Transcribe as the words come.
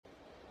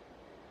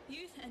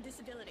youth and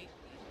disability.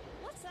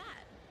 What's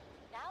that?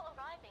 Now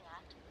arriving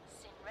at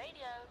Sin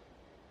Radio.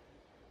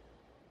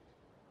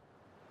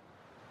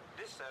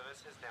 This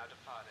service has now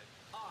departed.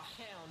 Oh,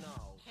 hell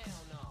no.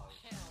 Hell no.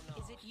 Hell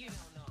no. Is it youth?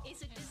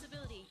 Is it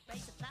disability?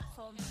 Raise the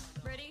platform.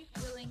 Ready,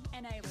 willing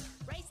and able.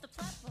 Raise the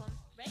platform.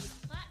 Raise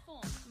the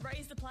platform.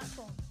 Raise the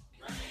platform.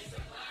 Raise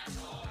the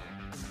platform.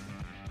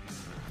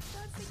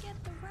 Don't forget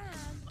the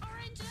ram.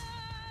 Oranges!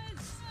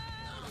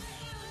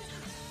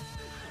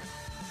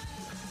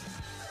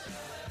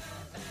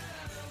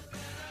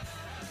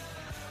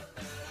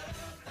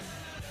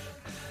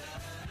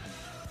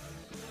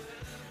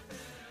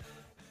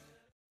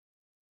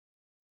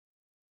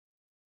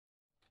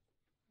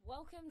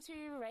 Welcome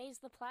to Raise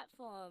the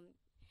Platform.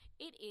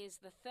 It is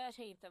the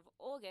 13th of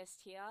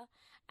August here,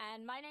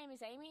 and my name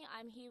is Amy.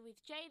 I'm here with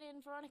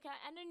Jaden, Veronica,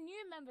 and a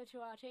new member to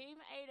our team,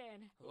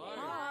 Aiden. Hello.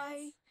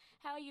 Hi.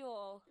 How are you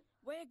all?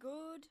 We're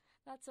good.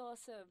 That's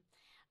awesome.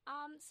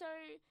 So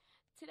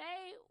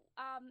today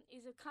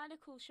is a kind of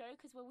cool show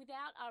because we're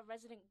without our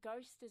resident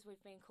ghost, as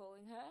we've been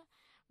calling her,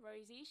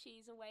 Rosie.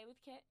 She's away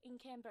in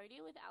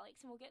Cambodia with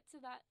Alex, and we'll get to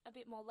that a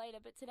bit more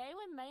later. But today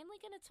we're mainly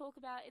going to talk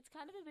about, it's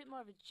kind of a bit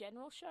more of a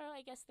general show,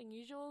 I guess, than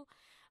usual.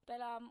 But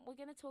we're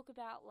going to talk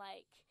about,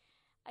 like,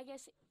 I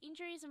guess,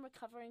 injuries and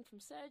recovering from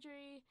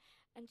surgery,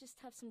 and just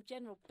have some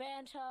general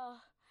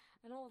banter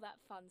and all that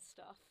fun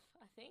stuff,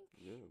 I think.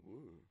 Yeah,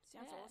 woo.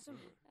 Sounds Yeah.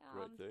 awesome.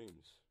 Great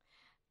themes.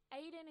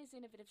 Aiden is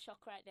in a bit of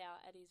shock right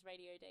now at his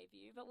radio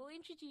debut, but we'll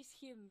introduce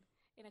him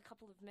in a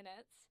couple of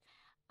minutes.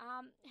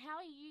 How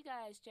are you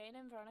guys, Jane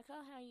and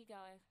Veronica? How are you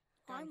going?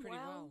 I'm pretty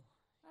well.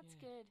 That's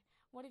good.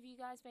 What have you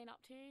guys been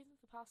up to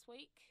the past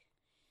week?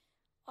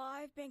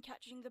 I've been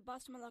catching the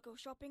bus to my local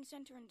shopping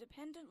centre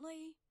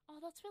independently. Oh,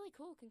 that's really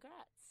cool.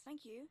 Congrats.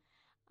 Thank you.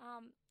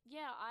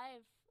 Yeah,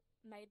 I've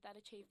made that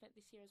achievement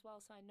this year as well,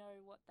 so I know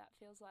what that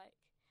feels like.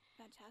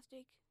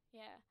 Fantastic.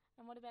 Yeah.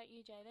 And what about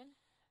you, Jaden?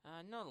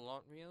 Not a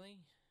lot, really.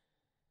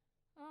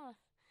 Oh,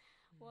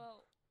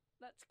 well,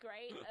 that's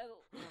great.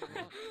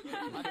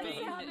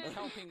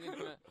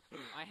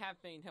 I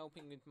have been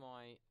helping with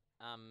my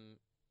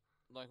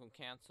local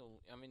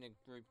council. I'm in a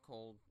group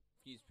called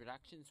Fuse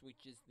Productions,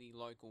 which is the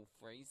local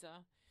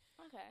freezer.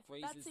 Okay.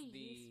 Freezer's That's a the-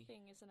 youth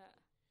thing, isn't it?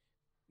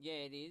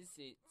 Yeah, it is.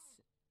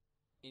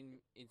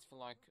 It's for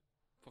like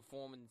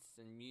performance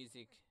and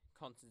music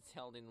concerts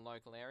held in the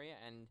local area,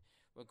 and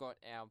we've got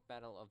our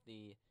Battle of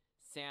the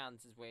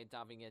Sounds, as we're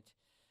dubbing it,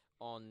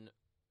 on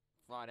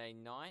Friday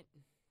night,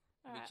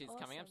 All which right, is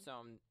coming up.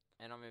 awesome.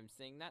 So I'm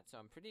seeing that, so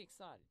I'm pretty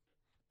excited.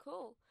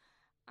 Cool.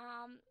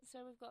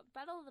 So we've got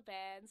Battle of the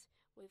Bands.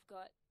 We've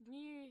got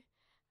new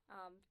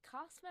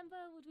cast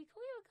member. Would we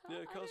call you a cast? Yeah,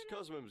 I don't know.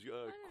 cast members,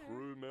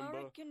 crew I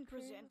member. reckon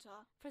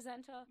presenter.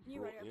 Presenter.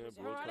 New radio Yeah,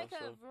 presenter.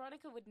 broadcaster.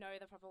 Veronica would know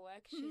the proper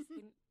word. 'Cause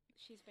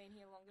she's been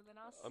here longer than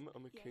us. I'm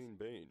a Yes. keen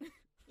bean.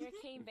 You're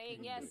a keen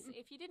bean. Yes.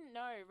 If you didn't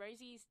know,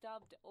 Rosie's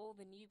dubbed all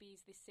the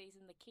newbies this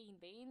season the Keen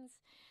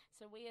Beans.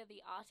 So we are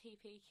the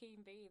RTP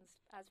Keen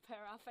Beans, as per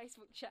our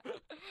Facebook chat.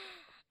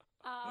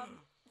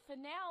 For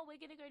now, we're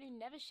going to go to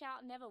Never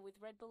Shout Never with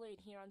Red Balloon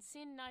here on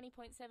Sin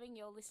 90.7.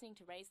 You're listening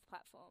to Raise the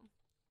Platform.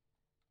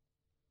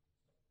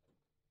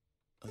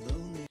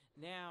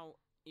 Now,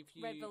 if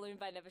you Red Balloon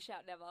by Never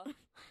Shout Never.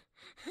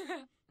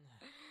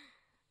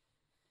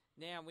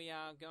 now we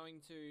are going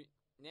to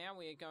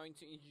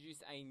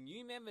introduce a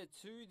new member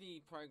to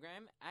the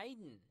program,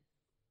 Aiden.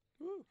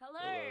 Hello.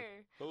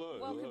 Hello.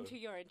 Welcome hello. to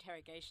your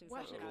interrogation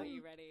session. Are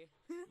you ready?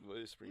 Well,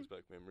 this brings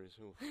back memories.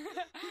 Ooh.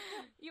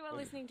 You are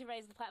listening to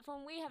Raise the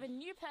Platform. We have a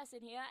new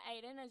person here,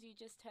 Aiden, as you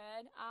just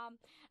heard.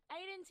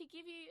 Aiden, to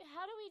give you...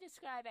 How do we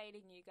describe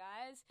Aiden, you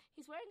guys?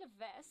 He's wearing a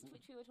vest,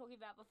 which we were talking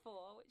about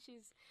before, which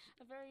is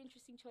a very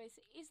interesting choice.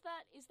 Is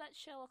that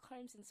Sherlock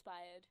Holmes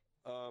inspired?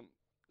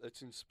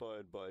 It's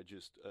inspired by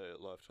just a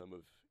lifetime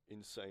of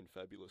insane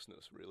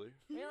fabulousness, really.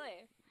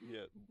 Really?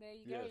 Yeah. There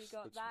you go, Yes, you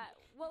got that's- that.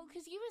 Well,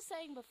 because you were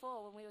saying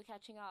before when we were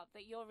catching up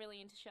that you're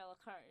really into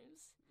Sherlock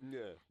Holmes.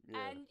 Yeah.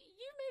 And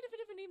you made a bit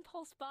of an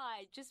impulse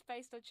buy just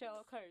based on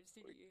Sherlock Holmes,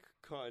 didn't you?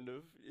 Kind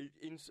of.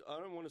 I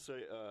don't want to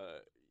say...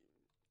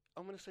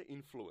 I'm going to say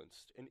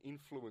influenced. An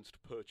influenced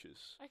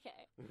purchase.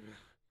 Okay.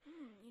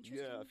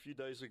 Interesting. Yeah, a few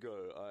days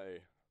ago, I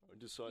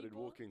decided You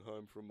bought? walking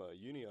home from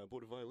uni, I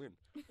bought a violin.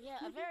 Yeah,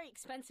 a very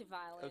expensive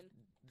violin.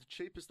 The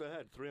cheapest they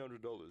had,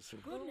 $300.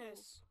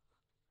 Goodness.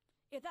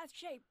 If that's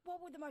cheap, what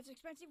would the most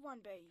expensive one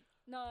be?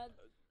 No,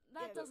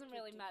 that Yeah, doesn't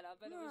really matter,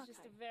 but it No, was just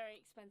a okay. very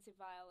expensive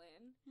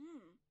violin.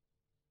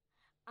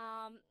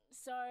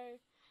 So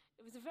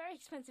it was a very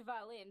expensive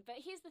violin, but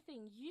here's the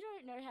thing, you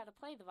don't know how to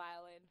play the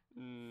violin.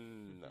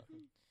 No.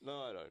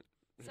 No, I don't.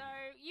 So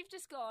you've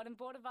just gone and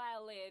bought a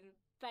violin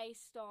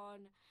based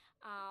on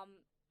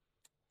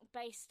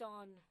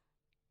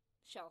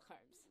Sherlock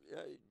Holmes.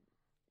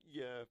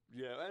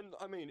 Yeah, and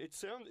I mean, it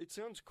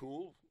sounds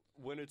cool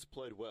when it's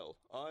played well.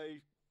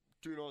 I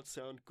do not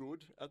sound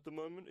good at the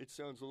moment. It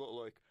sounds a lot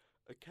like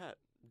a cat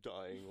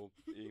dying or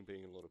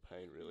being in a lot of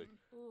pain, really.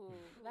 Ooh,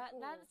 that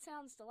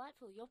sounds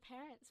delightful. Your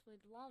parents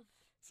would love.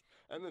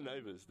 And the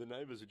neighbours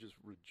are just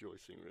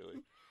rejoicing,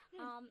 really.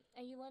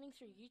 Are you learning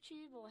through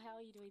YouTube, or how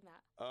are you doing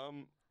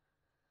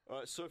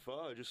that? So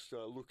far, I just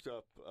looked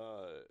up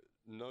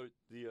note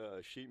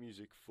the sheet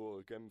music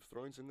for Game of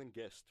Thrones and then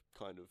guessed,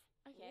 kind of.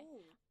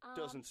 Okay.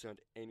 Doesn't sound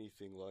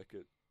anything like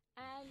it.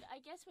 And I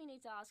guess we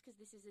need to ask, because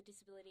this is a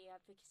disability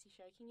advocacy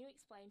show, can you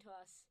explain to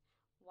us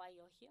why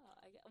you're here?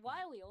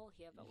 Why are we all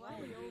here, but why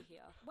are you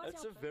here?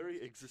 That's a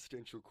very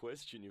existential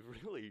question.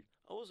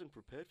 I wasn't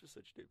prepared for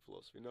such deep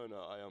philosophy. No,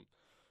 a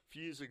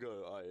few years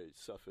ago, I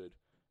suffered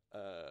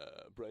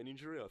a brain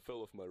injury. I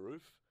fell off my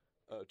roof,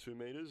 2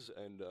 meters,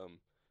 and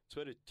it's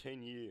about a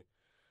 10-year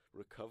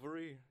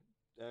recovery.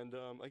 And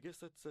I guess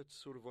that's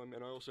sort of why.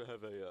 And I also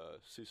have a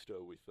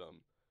sister with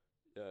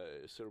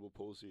cerebral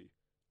palsy,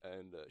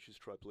 and she's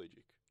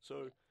triplegic.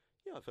 So,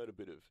 yeah, I've had a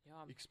bit of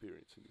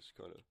experience in this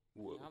kind of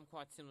world. Yeah, I'm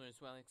quite similar as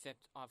well,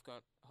 except I've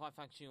got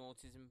high-functioning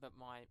autism, but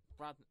my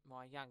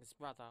youngest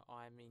brother,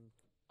 I'm in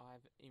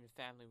a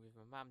family with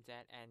my mum,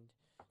 dad, and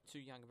 2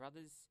 younger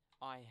brothers.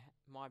 My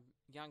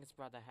youngest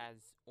brother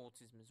has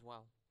autism as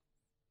well.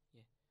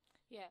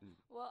 Yeah.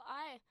 Well,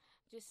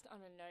 just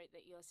on a note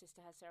that your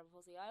sister has cerebral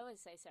palsy, I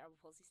always say cerebral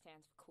palsy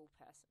stands for cool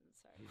person.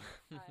 So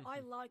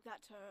I like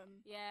that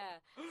term. Yeah.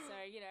 So,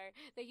 I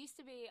used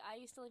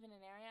to live in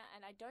an area,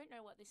 and I don't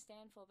know what this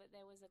stands for, but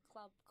there was a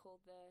club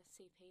called the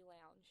CP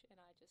Lounge,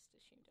 and I just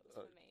assumed it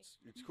was for me.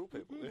 It's cool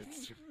people.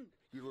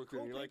 You look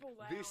Cool and you're like, people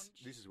this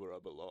lounge. is where I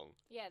belong.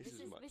 Yeah, this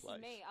is my place.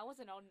 me. I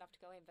wasn't old enough to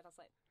go in, but I was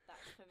like,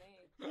 that's for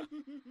me.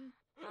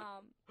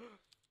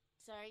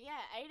 So, yeah,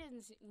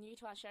 Aiden's new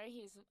to our show.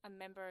 He's a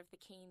member of the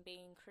Keen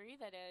Bean crew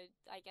that are,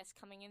 I guess,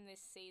 coming in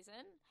this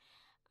season.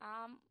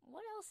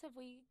 What else have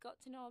we got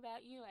to know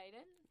about you,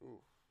 Aiden?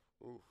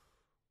 Ooh.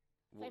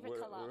 Favourite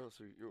colour? What else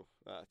are you?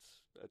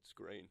 That's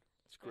green.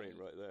 It's green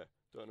right there.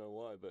 Don't know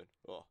why, but,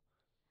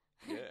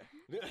 yeah.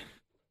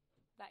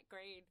 That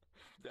green.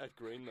 That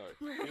green, though.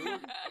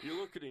 You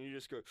look at it and you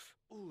just go,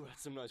 ooh,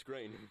 that's some nice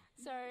green.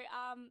 So,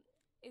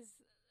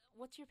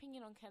 what's your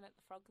opinion on Kermit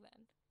the Frog,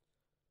 then?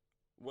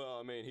 Well,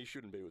 I mean, he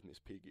shouldn't be with Miss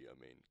Piggy. I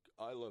mean,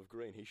 I love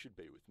green. He should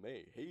be with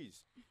me.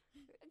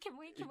 Can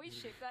we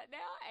ship that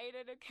now?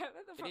 Aiden and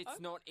Kermit the Frog? But it's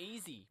not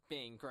easy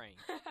being green.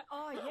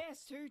 Oh,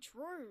 yes, too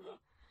true.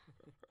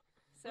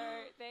 So,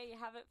 there you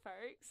have it,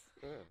 folks.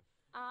 Yeah.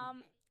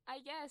 I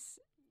guess...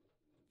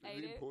 The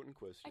Aiden, important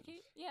questions.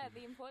 Okay,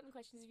 the important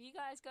questions. Have you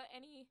guys got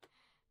any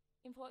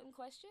important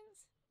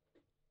questions?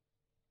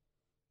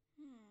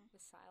 The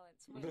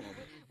silence.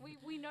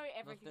 We know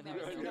everything there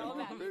is to know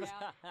about you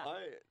now.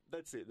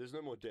 That's it. There's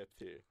no more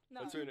depth here.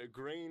 No. That's a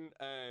green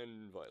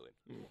and violin.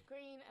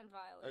 Green and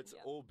violin. That's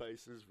yep. all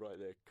bases right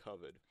there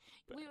covered.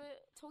 We were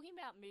talking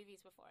about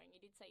movies before, and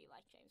you did say you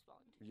like James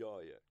Bond.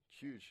 Yeah.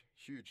 Huge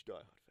Die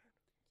Hard fan.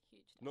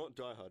 Huge. Not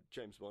Die Hard,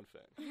 James Bond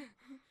fan.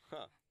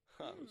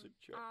 It was a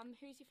joke.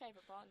 Who's your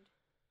favourite Bond?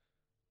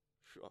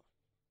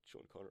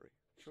 Sean Connery.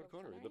 Sean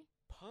Connery? The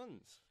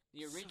puns.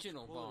 The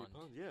original Such quality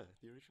Bond. puns. Yeah,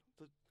 the original.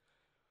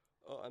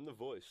 And the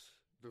voice.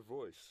 The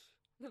voice.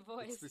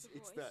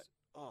 It's that.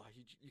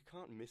 You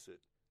can't miss it.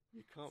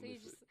 You can't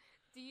miss it.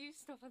 Do you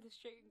stop on the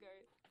street and go,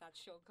 that's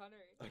Sean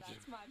Connery,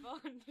 that's my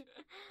Bond?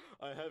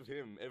 I have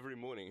him every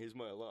morning. Here's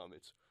my alarm.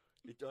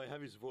 I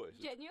have his voice.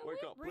 Genuinely?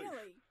 Wake up, please.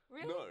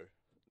 Really?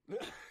 No.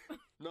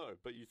 No,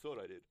 but you thought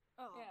I did.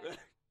 Oh. Yeah.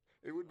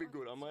 It would be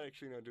good. I might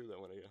actually now do that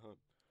when I get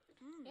home.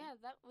 Yeah,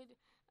 that would...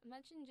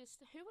 Imagine just...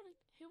 Who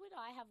would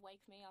I have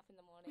wake me up in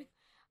the morning?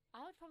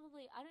 I'd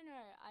probably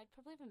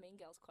have a Mean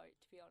Girls quote,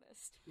 to be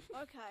honest.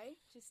 Okay.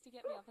 Just to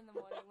get me up in the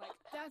morning, like...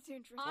 That's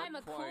interesting. I'm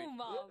a Quote. cool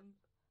mum.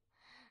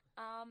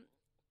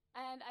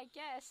 And I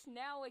guess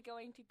now we're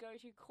going to go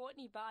to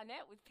Courtney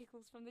Barnett with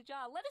Pickles from the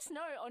Jar. Let us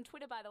know on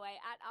Twitter, by the way,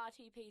 at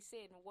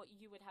RTPSyn, what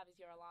you would have as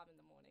your alarm in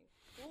the morning.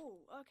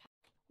 Oh, okay.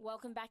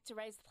 Welcome back to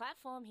Raise the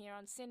Platform here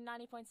on Sin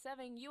 90.7.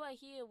 You are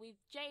here with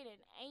Jaden,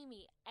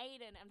 Amy,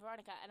 Aiden, and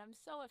Veronica, and I'm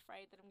so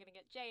afraid that I'm going to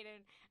get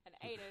Jaden and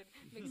Aiden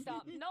mixed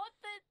up. Not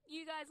that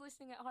you guys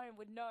listening at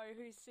home would know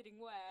who's sitting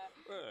where,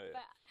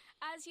 but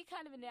as you're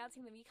kind of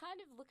announcing them, you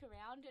kind of look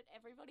around at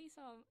everybody,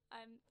 so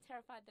I'm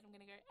terrified that I'm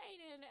going to go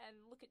Aiden and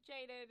look at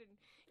Jaden. And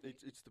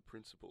It's the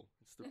principle.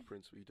 It's the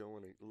principle. You don't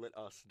want to let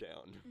us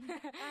down.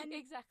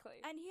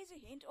 Exactly. And here's a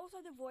hint,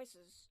 also the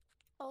voices.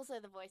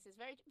 Also the voices,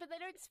 but they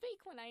don't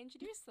speak when I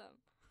introduce them.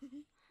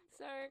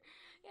 So,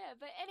 yeah,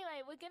 but anyway,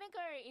 we're going to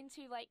go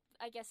into,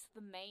 I guess, the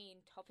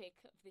main topic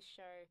of this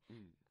show.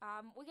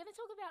 We're going to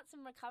talk about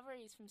some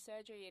recoveries from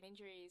surgery and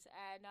injuries.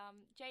 And,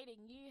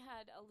 Jaden, you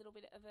had a little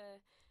bit of a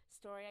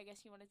story, I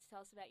guess you wanted to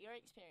tell us about your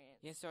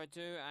experience. Yes, I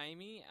do,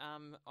 Amy.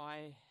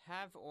 I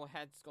have or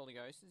had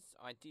scoliosis.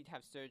 I did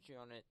have surgery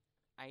on it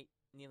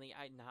nearly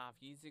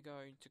 8.5 years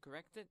ago to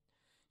correct it.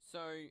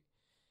 So,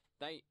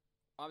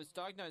 I was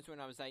diagnosed when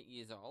I was 8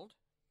 years old,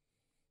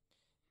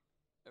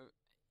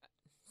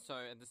 so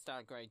at the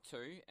start of grade 2,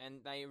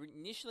 and they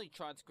initially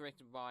tried to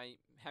correct it by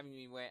having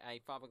me wear a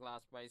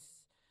fiberglass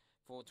brace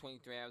for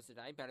 23 hours a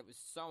day, but it was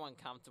so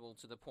uncomfortable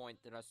to the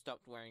point that I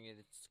stopped wearing it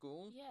at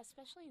school. Yeah,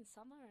 especially in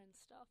summer and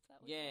stuff. That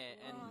would Yeah,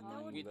 be and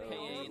that would with be PE and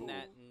horrible.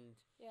 that, and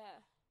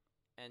yeah.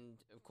 and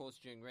of course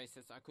during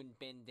recess I couldn't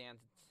bend down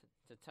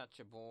to to touch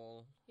a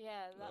ball.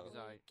 Yeah, that Because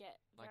would I get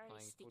like very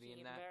playing footy sticky and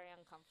and that. very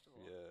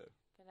uncomfortable. Yeah.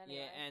 But anyway.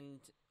 Yeah, and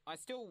I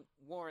still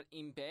wore it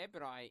in bed,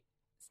 but I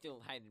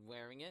still hated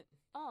wearing it.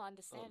 Oh, Oh,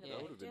 understandable.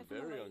 that would have been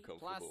very Definitely.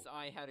 uncomfortable. Plus,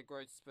 I had a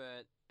growth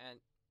spurt, and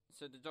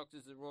so the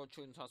doctors at the Royal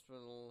Children's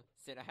Hospital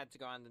said I had to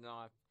go under the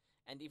knife,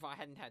 and if I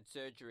hadn't had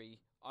surgery,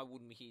 I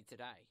wouldn't be here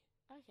today.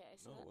 Okay,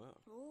 so Oh,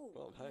 that, wow. Ooh,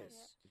 Well, hey,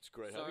 yes. it's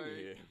great So- having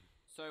you here.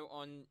 So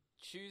on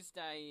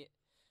Tuesday,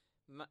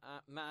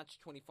 March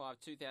 25,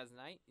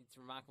 2008, it's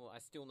remarkable, I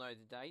still know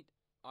the date,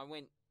 I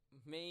went,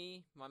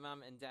 me and my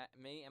mum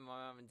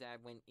and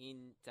dad went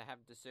in to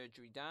have the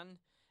surgery done,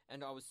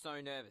 and I was so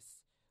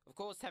nervous. Of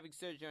course, having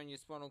surgery on your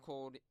spinal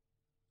cord,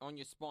 on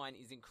your spine,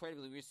 is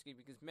incredibly risky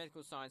because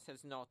medical science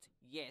has not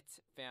yet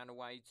found a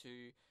way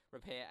to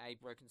repair a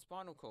broken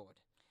spinal cord.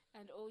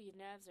 and all your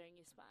nerves are in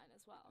your spine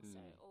as well. So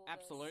Mm. all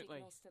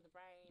Absolutely. the signals to the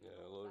brain. Yeah, and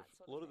a all lot that of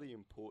sort a lot of of the thing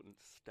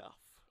important stuff.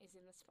 is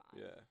in the spine.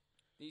 Yeah.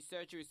 The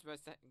surgery was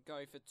supposed to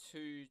go for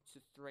 2 to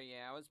 3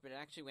 hours, but it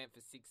actually went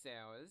for 6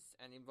 hours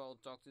and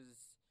involved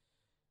doctors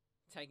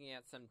taking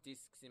out some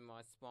discs in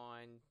my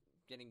spine,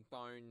 getting a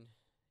bone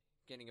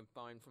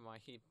from my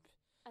hip.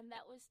 And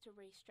that was to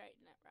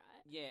re-straighten it,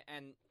 right? Yeah,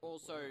 and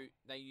also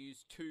they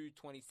used 2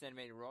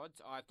 20-centimetre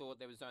rods. I thought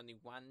there was only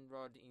one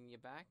rod in your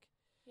back.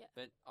 Yeah.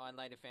 But I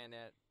later found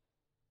out,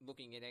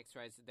 looking at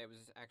x-rays, that there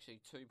was actually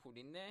 2 put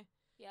in there.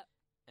 Yep.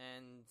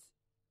 And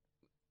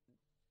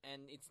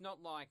it's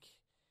not like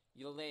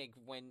your leg,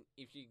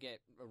 if you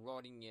get a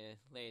rod in your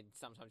leg,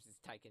 sometimes it's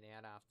taken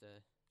out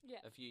after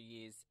Yeah. a few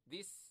years.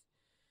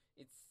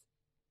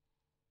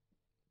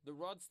 The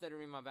rods that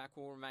are in my back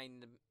will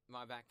remain in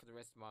my back for the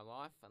rest of my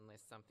life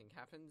unless something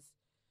happens.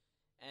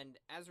 And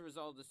as a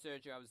result of the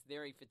surgery, I was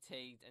very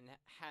fatigued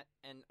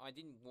and I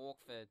didn't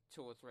walk for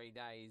 2 or 3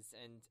 days,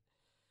 and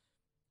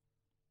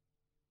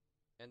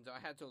I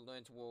had to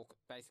learn to walk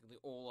basically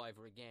all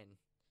over again.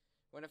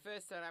 When I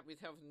first started up with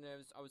Health and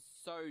Nerves, I was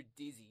so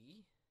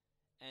dizzy,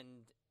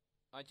 and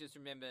I just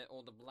remember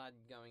all the blood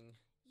going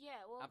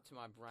Yeah, well, up to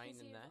my brain because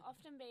and you've that.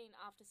 often been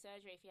after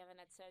surgery, if you haven't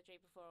had surgery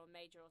before or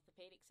major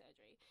orthopedic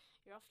surgery,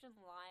 you're often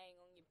lying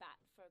on your back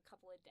for a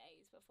couple of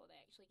days before they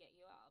actually get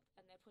you up,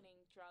 and they're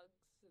putting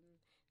drugs and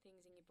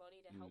things in your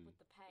body to help with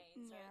the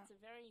pain. So Yeah. it's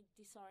a very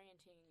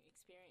disorienting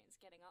experience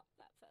getting up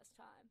that first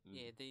time.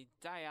 Yeah, the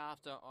day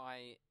after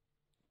I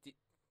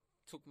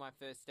took my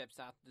first steps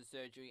after the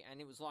surgery,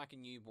 and it was like a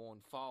newborn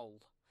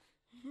foal.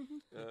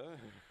 I'm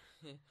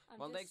My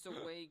just- legs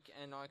are weak,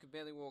 and I could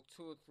barely walk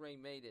 2 or 3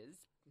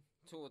 meters.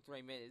 2 or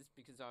 3 meters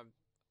because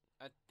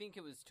I think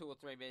it was 2 or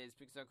 3 meters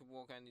because I could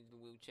walk only to the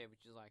wheelchair,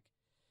 which is like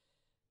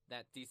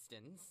that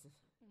distance,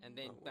 and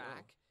then Oh, wow.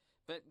 back.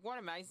 But what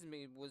amazes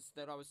me was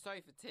that I was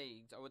so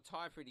fatigued, I would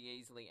tire pretty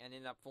easily and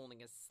end up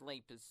falling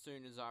asleep as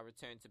soon as I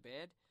returned to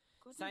bed.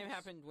 Same Goodness.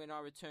 happened when I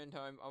returned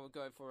home. I would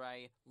go for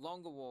a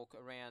longer walk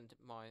around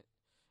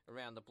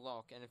the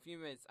block, and a few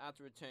minutes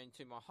after returning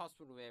to my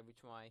hospital bed,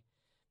 which my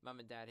mum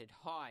and dad had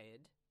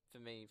hired for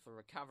me for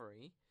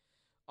recovery,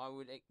 I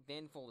would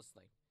then fall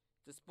asleep.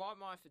 Despite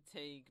my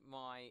fatigue,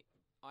 I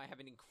have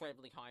an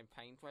incredibly high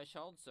pain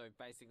threshold. So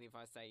basically, if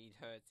I say it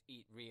hurts,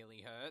 it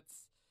really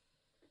hurts.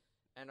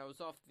 And I was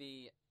off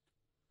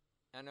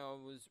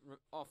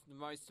off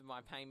most of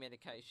my pain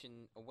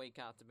medication a week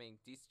after being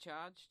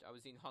discharged. I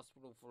was in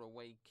hospital for a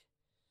week,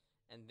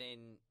 and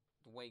then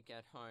the week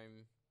at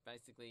home.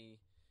 Basically,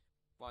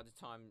 by the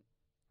time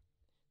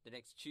the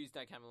next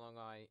Tuesday came along,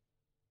 I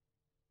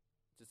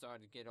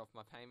decided to get off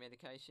my pain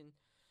medication.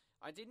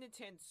 I didn't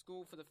attend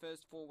school for the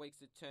first 4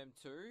 weeks of term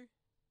 2,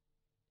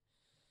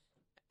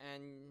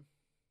 and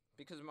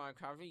because of my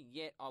recovery,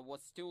 yet I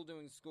was still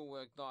doing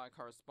schoolwork via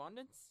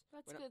correspondence.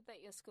 That's When I- good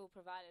that your school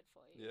provided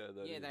for you. Yeah,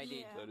 Yeah, they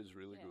did. That is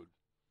really Yeah. good.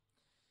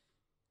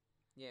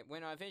 Yeah,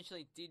 when I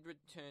eventually did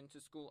return to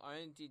school, I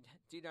only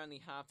did only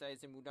half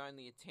days and would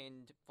only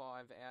attend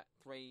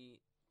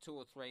 2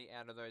 or 3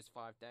 out of those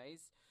 5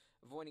 days,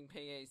 avoiding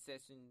PE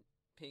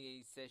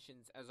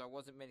sessions as I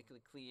wasn't medically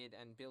cleared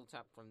and built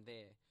up from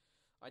there.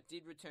 I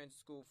did return to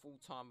school full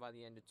time by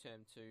the end of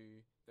term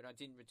 2, but I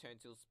didn't return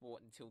to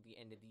sport until the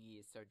end of the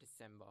year, so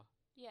December.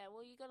 Yeah,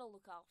 well, you got to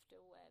look after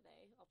where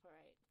they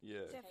operate.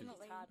 Yeah. Take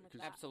Definitely. his hard with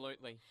Because- that.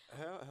 Absolutely.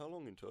 How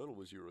long in total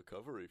was your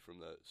recovery from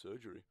that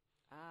surgery?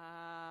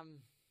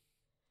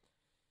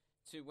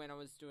 To when I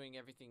was doing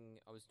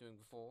everything I was doing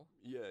before,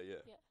 Yeah.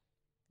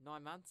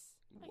 9 months.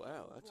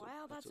 Wow,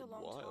 that's a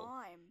long while.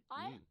 time.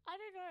 I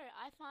don't know.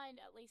 I find,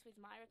 at least with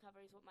my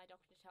recoveries, what my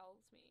doctor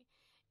tells me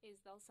is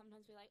they'll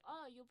sometimes be like,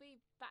 oh, you'll be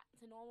back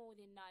to normal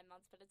within 9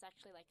 months, but it's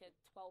actually like a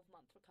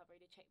 12-month recovery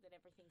to check that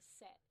everything's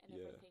set and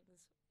Yeah.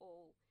 everything's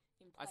all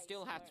in I place.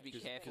 still have where to be it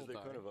should careful, Because they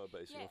though. kind of are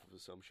basing Yeah. off of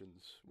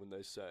assumptions when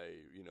they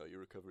say, your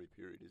recovery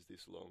period is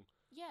this long.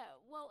 Yeah,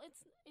 well,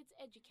 it's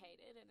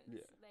educated and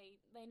it's,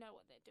 they know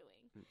what they're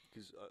doing.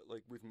 Because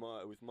like with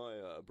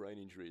my brain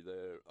injury,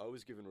 I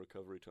was given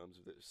recovery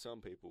times.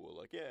 Some people were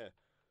like,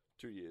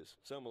 2 years.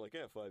 Some were like,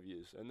 5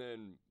 years. And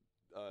then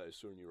I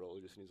saw a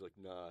neurologist, and he's like,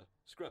 nah,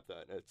 scrap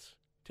that. It's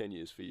 10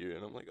 years for you.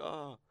 And I'm like,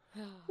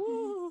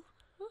 woo,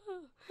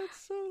 that's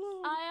so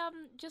long. I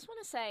just want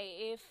to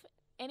say, if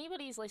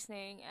anybody's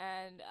listening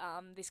and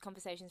this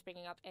conversation is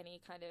bringing up any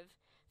kind of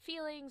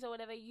feelings or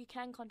whatever, you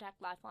can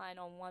contact Lifeline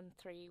on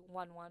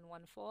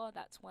 131114.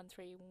 That's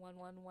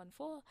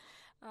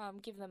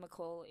 131114. Give them a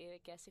call, I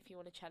guess, if you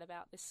want to chat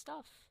about this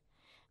stuff,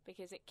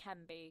 because it can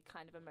be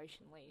kind of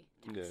emotionally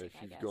taxing, if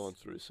you've gone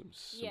through some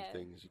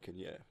things, you can,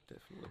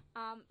 definitely.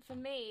 For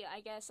me,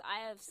 I guess I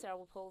have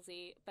cerebral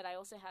palsy, but I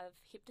also have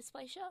hip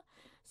dysplasia.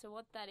 So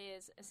what that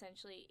is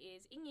essentially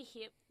is in your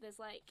hip, there's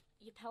like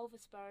your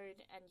pelvis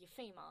bone and your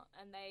femur,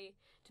 and they,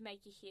 to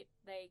make your hip,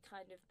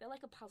 they're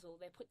like a puzzle.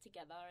 They're put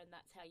together, and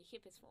that's how your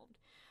hip is formed.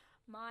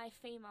 My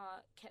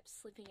femur kept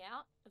slipping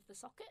out of the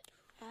socket.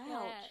 Ouch.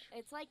 Yeah,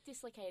 it's like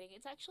dislocating.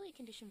 It's actually a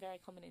condition very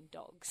common in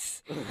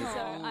dogs.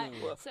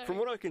 From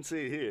what I can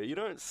see here, you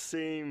don't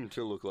seem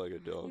to look like a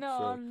dog. No,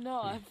 so. I'm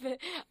not. But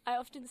I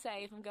often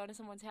say if I'm going to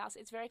someone's house,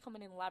 it's very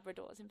common in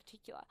Labradors in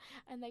particular.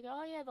 And they go,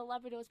 oh yeah, the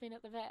Labrador's been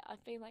at the vet.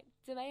 I've been like,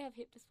 do they have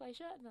hip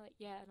dysplasia? And they're like,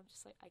 yeah. And I'm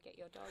just like, I get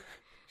your dog.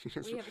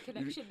 We have a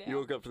connection now. You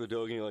walk up to the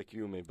dog and you're like,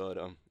 you and me, bud.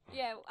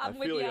 Yeah, I'm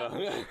with you.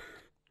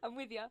 I'm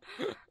with you.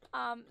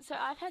 So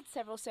I've had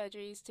several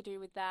surgeries to do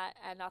with that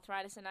and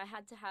arthritis, and I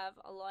had to have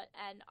a lot.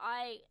 And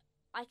I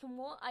can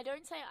walk. I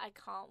don't say I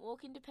can't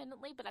walk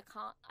independently, but I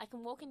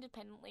can walk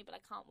independently, but I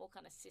can't walk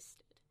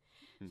unassisted.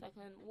 So I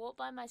can walk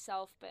by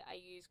myself, but I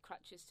use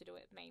crutches to do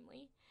it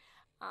mainly.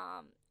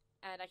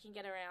 And I can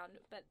get around.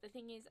 But the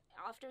thing is,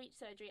 after each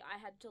surgery, I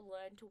had to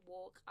learn to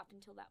walk up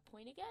until that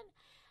point again.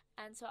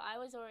 And so I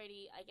was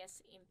already, I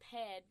guess,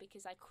 impaired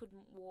because I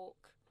couldn't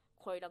walk,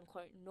 quote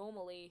unquote,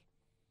 normally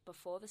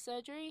before the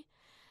surgery.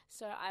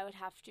 So I would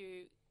have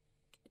to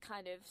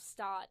kind of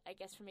start, I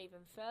guess, from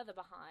even further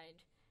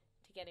behind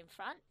to get in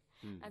front.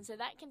 And so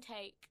that can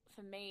take,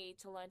 for me,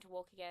 to learn to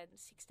walk again,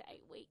 6 to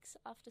 8 weeks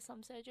after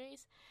some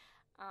surgeries,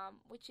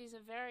 which is a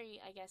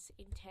very, I guess,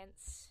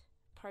 intense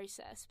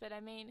process. But I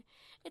mean,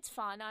 it's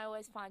fun. I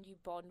always find you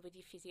bond with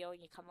your physio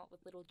and you come up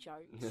with little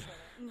jokes.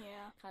 And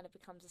it kind of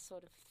becomes a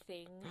sort of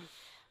thing.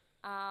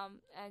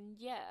 And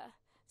yeah.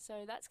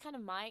 So that's kind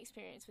of my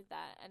experience with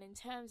that. And in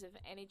terms of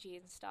energy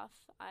and stuff,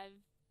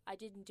 I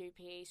didn't do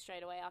PE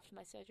straight away after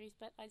my surgeries,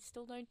 but I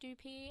still don't do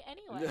PE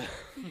anyway.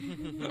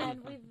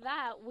 And with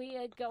that, we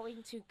are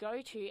going to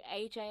go to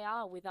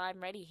AJR with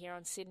I'm Ready here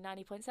on SYN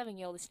 90.7.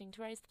 You're listening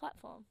to Raise the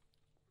Platform.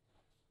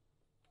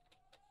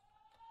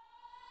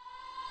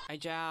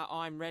 AJR,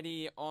 I'm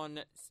Ready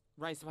on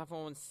Raise the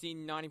Platform on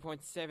SYN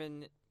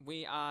 90.7.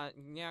 We are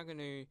now going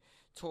to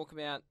talk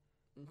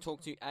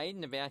to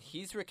Aiden about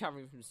his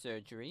recovery from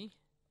surgery.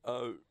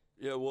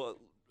 Yeah, well,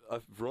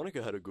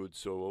 Veronica had a good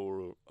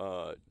solo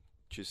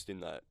just in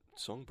that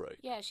song break.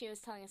 Yeah, she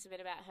was telling us a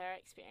bit about her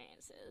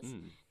experiences.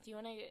 Do you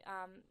want to,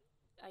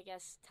 I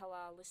guess, tell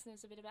our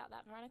listeners a bit about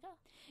that, Veronica?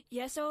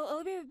 Yeah, so a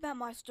little bit about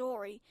my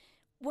story.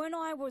 When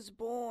I was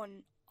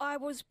born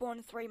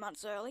 3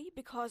 months early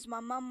because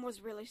my mum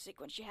was really sick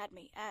when she had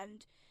me.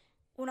 And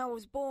when I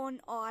was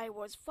born, I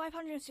was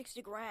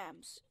 560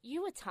 grams.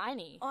 You were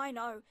tiny. I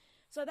know.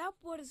 So that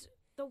was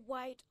the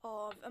weight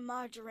of a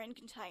margarine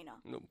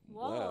container. Whoa.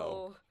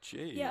 Wow.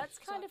 Gee. Yeah, That's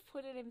kind of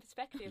put it in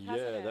perspective, hasn't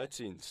Yeah, it? that's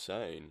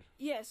insane.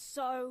 Yes,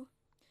 so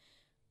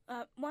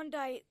one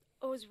day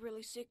I was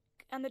really sick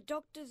and the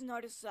doctors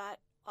noticed that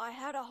I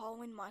had a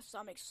hole in my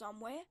stomach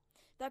somewhere.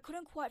 They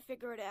couldn't quite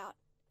figure it out.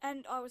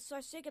 And I was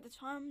so sick at the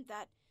time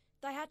that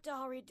they had to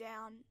hurry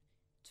down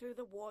to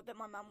the ward that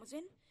my mum was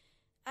in.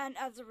 And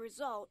as a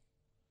result,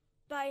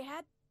 they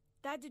had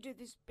to do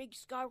this big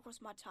scar across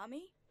my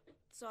tummy.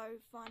 So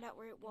find out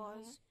where it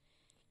was.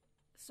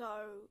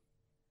 So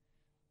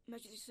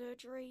emergency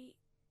surgery.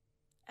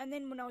 And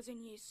then when I was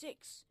in year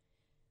 6,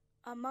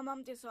 my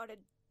mum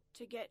decided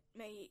to get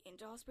me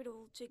into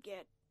hospital to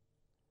get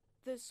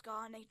the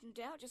scar neatened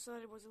out just so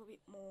that it was a little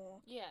bit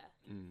more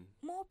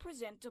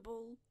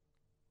presentable,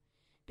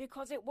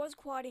 because it was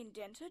quite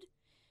indented.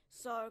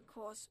 So of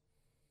course,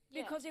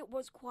 because it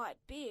was quite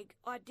big,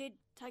 I did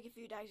take a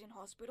few days in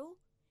hospital.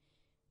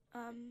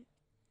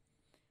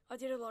 I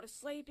did a lot of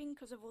sleeping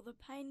because of all the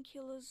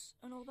painkillers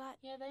and all that.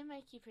 Yeah, they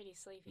make you pretty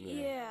sleepy.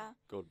 Yeah.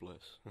 God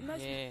bless.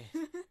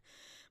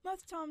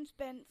 Most time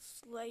spent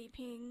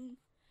sleeping.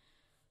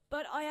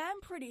 But I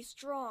am pretty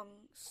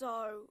strong,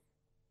 so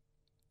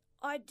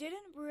I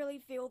didn't really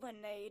feel the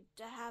need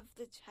to have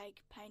to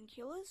take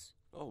painkillers.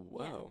 Oh,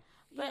 wow.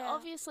 But Yeah.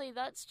 obviously,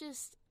 that's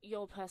just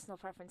your personal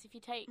preference. If you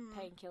take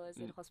painkillers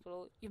in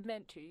hospital, you're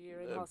meant to.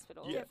 You're in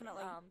hospital. yeah.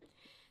 Definitely.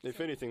 If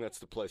anything, that's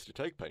the place to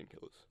take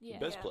painkillers. Yeah.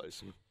 The best Yeah.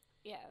 place.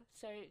 Yeah,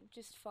 so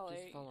just follow.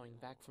 Just following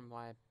back from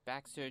my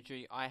back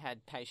surgery, I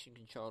had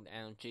patient-controlled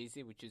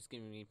analgesia, which is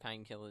giving me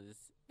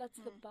painkillers. That's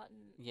the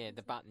button. Yeah,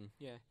 the button.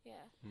 Yeah.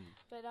 Yeah.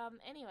 But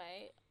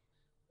anyway,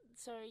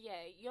 so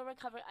yeah, your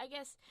recovery. I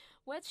guess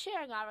we're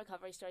sharing our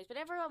recovery stories, but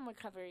everyone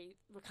recovery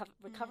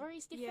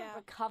is different. Yeah.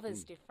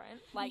 Recovers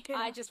different. Like Yeah.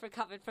 I just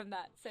recovered from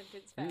that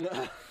sentence.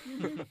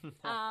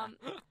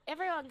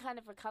 Everyone kind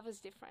of recovers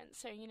different.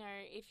 So you know,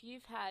 if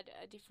you've had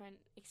a different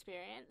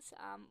experience,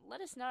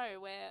 let us know.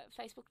 We're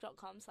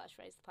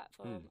facebook.com/raise the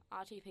platform,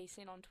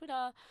 RTPSyn on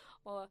Twitter,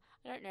 or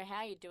I don't know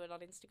how you do it on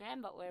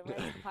Instagram, but we're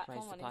raise the platform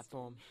Raise the on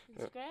platform.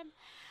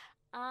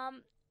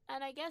 Instagram.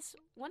 And I guess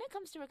when it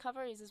comes to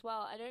recoveries as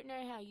well, I don't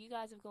know how you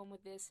guys have gone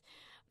with this,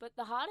 but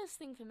the hardest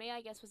thing for me,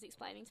 I guess, was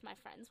explaining to my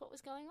friends what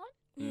was going on.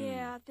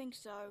 Yeah, I think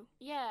so.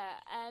 Yeah,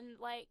 and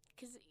like,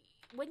 because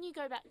when you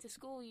go back to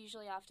school,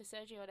 usually after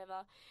surgery or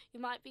whatever, you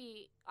might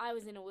be. I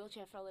was in a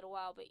wheelchair for a little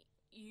while, but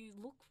you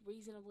look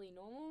reasonably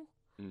normal.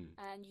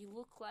 And you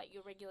look like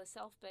your regular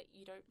self, but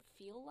you don't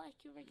feel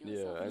like your regular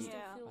self. You and- still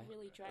Yeah. feel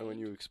really drained. And when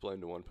you explain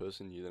to one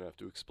person, you then have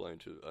to explain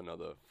to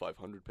another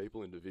 500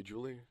 people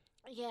individually.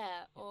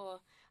 Yeah,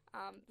 or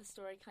the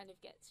story kind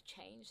of gets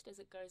changed as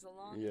it goes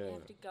along. Yeah. You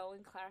have to go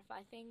and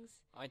clarify things.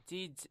 I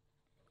did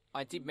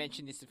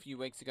mention this a few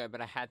weeks ago,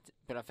 but I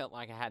felt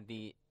like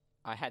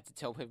I had to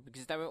tell people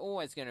because they were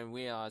always going to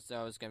realise that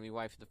I was going to be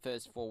away for the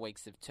first 4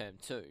 weeks of term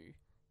 2.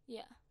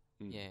 Yeah.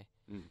 Yeah.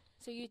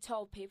 So you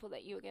told people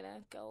that you were going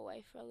to go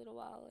away for a little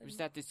while. It was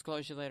that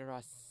disclosure letter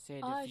I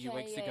said a few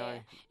weeks ago.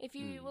 Yeah. If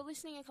you were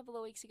listening a couple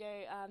of weeks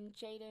ago,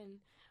 Jaden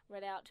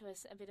read out to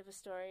us a bit of a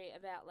story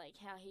about like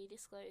how he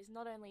disclosed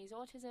not only his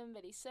autism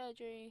but his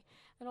surgery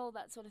and all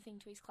that sort of thing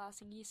to his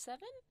class in year 7.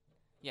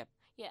 Yep.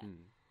 Yeah.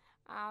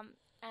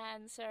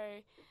 And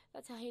so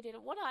that's how he did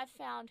it. What I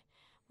found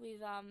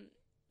with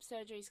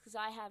surgeries, because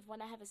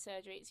when I have a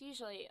surgery, it's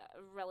usually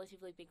a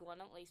relatively big one,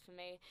 at least for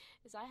me,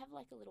 is I have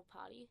like a little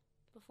party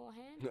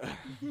beforehand.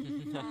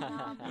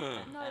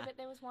 No, but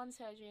there was one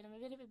surgery, and I'm a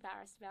bit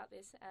embarrassed about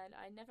this, and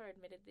I never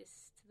admitted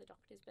this to the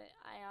doctors, but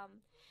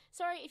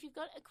sorry, if you've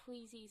got a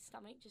queasy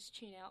stomach, just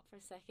tune out for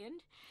a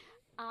second.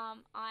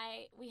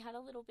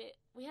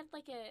 We had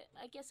like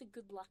I guess a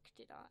good luck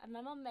dinner, and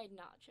my mum made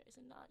nachos,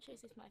 and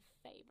nachos is my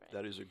favourite.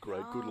 That is a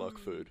great good luck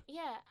food.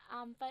 Yeah,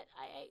 but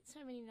I ate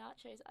so many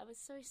nachos. I was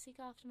so sick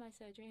after my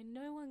surgery, and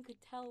no one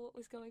could tell what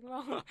was going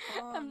wrong.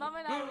 And Mum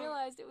and I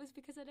realised it was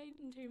because I'd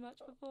eaten too much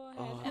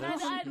beforehand. And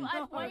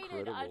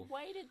I'd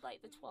waited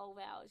like the 12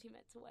 hours you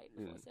meant to wait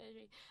before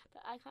surgery,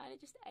 but I kind of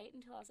just ate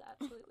until I was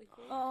absolutely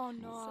full. Oh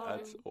no.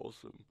 That's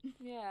awesome.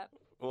 Yeah.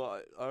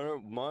 Well, I don't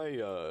know, my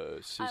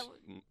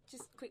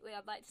Just quickly,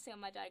 I'd like to see on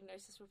my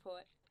diagnosis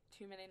report,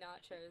 too many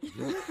nachos.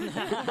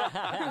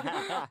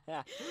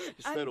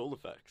 you said all the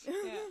facts.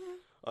 Yeah.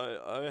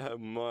 I have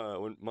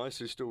when my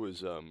sister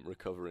was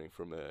recovering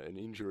from an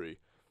injury.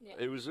 Yeah.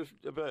 It was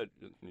about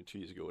 2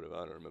 years ago, whatever.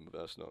 I don't remember.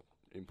 That's not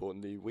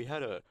important. We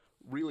had a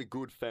really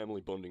good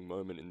family bonding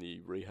moment in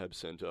the rehab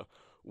centre.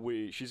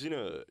 She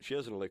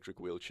has an electric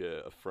wheelchair,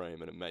 a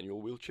frame, and a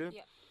manual wheelchair.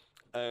 Yeah.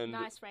 And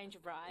Nice range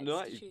of rides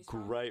to choose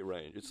from. great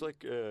range. It's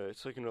like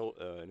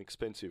an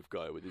expensive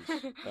guy with his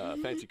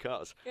fancy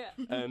cars. Yeah.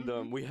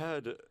 And we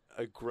had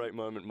a great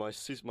moment. My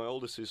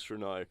older sister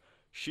and I,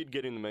 she'd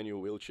get in the manual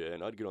wheelchair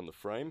and I'd get on the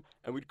frame,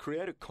 and we'd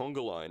create a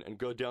conga line and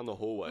go down the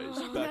hallways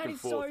back That and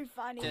is forth. so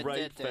funny.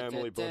 Great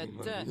family bonding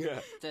moment.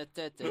 Yeah.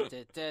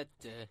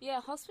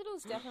 Yeah,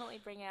 hospitals definitely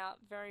bring out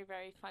very,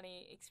 very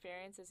funny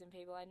experiences in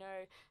people. I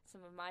know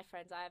some of my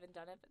friends, I haven't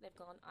done it, but they've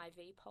gone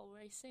IV pole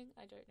racing.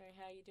 I don't know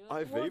how you do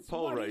it. IV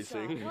pole what is that?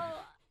 racing.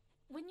 Well,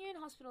 when you're in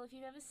hospital, if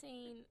you've ever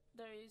seen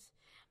those,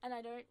 and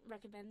I don't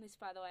recommend this,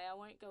 by the way, I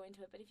won't go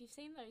into it, but if you've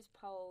seen those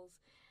poles,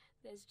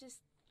 there's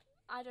just,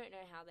 I don't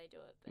know how they do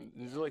it, but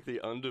This is like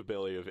the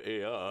underbelly of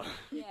ER.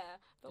 yeah,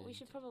 but we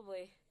should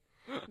probably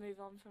move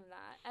on from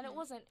that. And it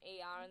wasn't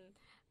ER,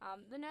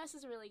 and the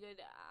nurses are really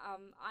good.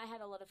 I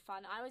had a lot of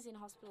fun. I was in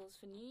hospitals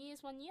for New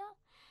Year's one year,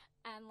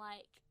 and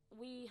like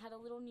we had a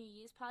little New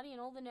Year's party,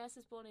 and all the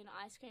nurses brought in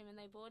ice cream, and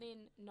they brought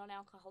in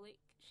non-alcoholic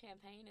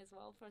champagne as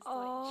well for us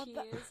to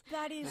like cheers.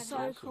 That is and so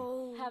awesome.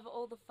 cool. have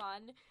all the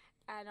fun.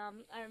 And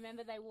I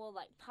remember they wore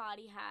like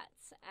party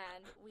hats,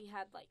 and we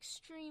had like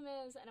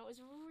streamers, and it was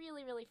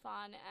really, really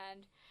fun.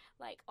 And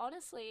like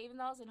honestly, even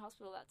though I was in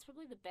hospital, that's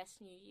probably the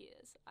best New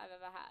Year's I've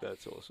ever had.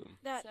 That's awesome.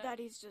 That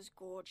is just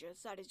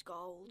gorgeous. That is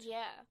gold.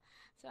 Yeah.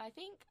 So I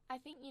think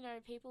you know,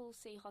 people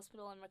see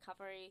hospital and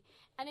recovery,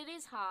 and it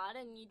is hard,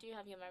 and you do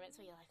have your moments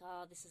where you're like,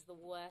 oh, this is the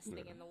worst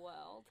thing in the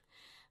world.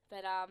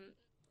 But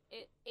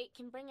it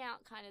can bring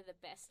out kind of the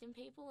best in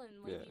people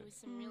and leave you with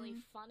some really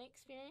fun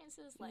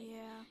experiences. Like,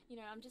 you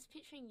know, I'm just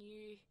picturing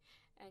you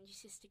and your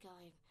sister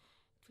going,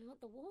 do we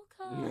want the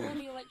walker or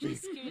the electric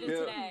scooter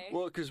today?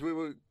 Well, because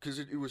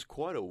it was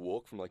quite a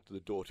walk from like the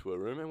door to her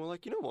room, and we're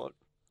like, you know what?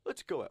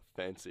 Let's go out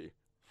fancy.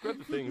 Grab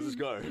the things. Let's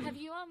go. Have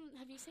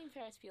you seen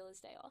Ferris Bueller's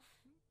Day Off?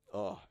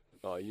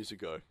 Oh, years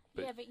ago.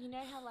 But Yeah, but you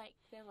know how like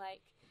they're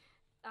like,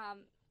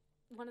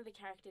 one of the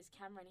characters,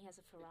 Cameron, he has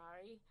a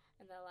Ferrari,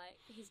 and they're like,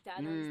 his dad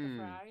owns the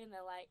Ferrari, and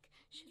they're like,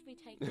 should we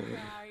take the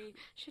Ferrari?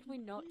 Should we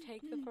not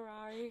take the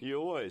Ferrari? you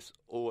always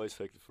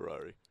take the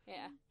Ferrari.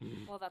 Yeah.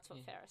 Well, that's what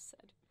Ferris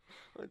said.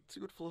 It's a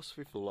good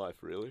philosophy for life,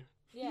 really.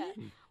 Yeah.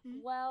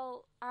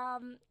 Well,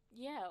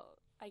 yeah.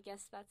 I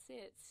guess that's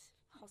it.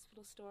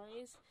 Hospital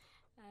stories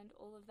and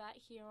all of that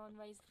here on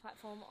Raise the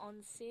Platform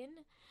on Sin.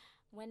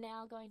 We're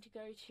now going to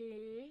go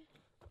to...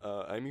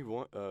 Amy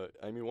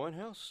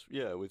Winehouse,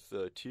 yeah, with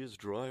Tears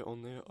Dry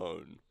on Their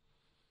Own.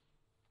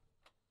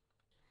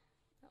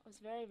 That was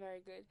very,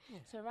 very good. Yeah.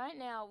 So right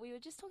now, we were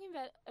just talking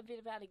about a bit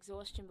about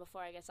exhaustion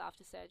before, I guess,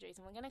 after surgeries,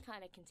 and we're going to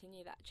kind of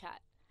continue that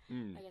chat,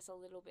 I guess, a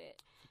little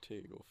bit.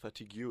 Fatigue, or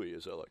fatigue,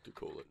 as I like to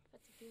call it.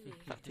 Fatigue.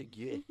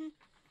 Fatigue.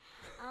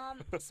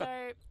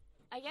 So,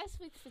 I guess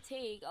with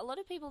fatigue, a lot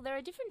of people, there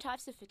are different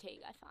types of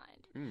fatigue, I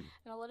find.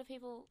 And a lot of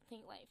people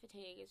think, like,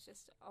 fatigue is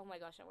just, oh my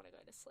gosh, I want to go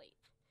to sleep.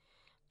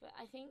 But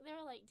I think there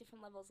are, like,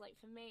 different levels. Like,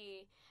 for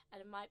me,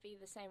 and it might be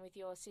the same with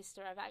your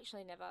sister, I've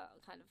actually never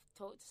kind of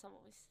talked to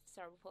someone with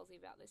cerebral palsy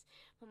about this,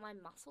 but my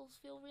muscles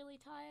feel really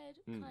tired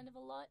kind of a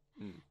lot.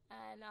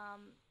 And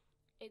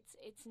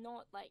it's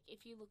not, like,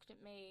 if you looked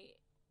at me,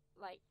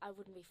 like, I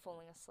wouldn't be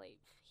falling asleep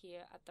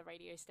here at the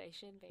radio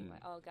station being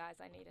like, oh,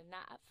 guys, I need a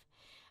nap.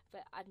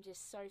 But I'm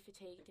just so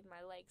fatigued in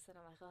my legs that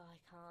I'm like, oh, I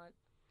can't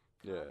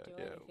do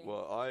anything.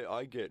 Well,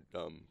 I get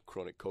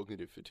chronic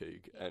cognitive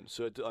fatigue, and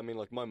so I mean,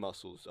 like my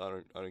muscles,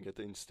 I don't get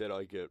that. Instead,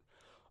 I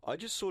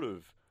just sort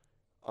of,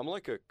 I'm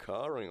like a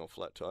car running on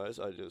flat tires.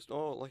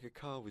 Like a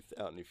car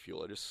without any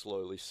fuel. I just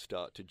slowly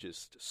start to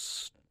just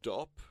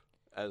stop,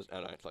 and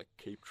I like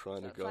keep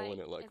trying So to go,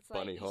 and it like it's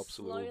bunny you hops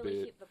a little slowly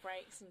bit. hit the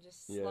brakes and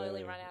just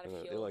slowly run out of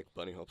and fuel. It like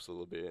bunny hops a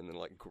little bit, and then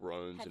like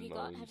groans Have and you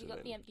moans. got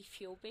and the empty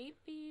fuel beep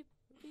beep?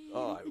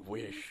 Oh, I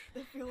wish.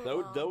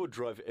 That would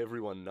drive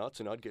everyone nuts,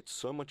 and I'd get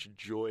so much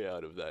joy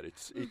out of that.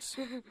 It's it's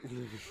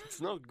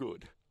not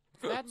good.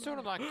 Is that sort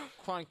of like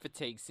chronic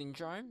fatigue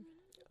syndrome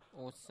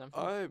or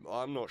something?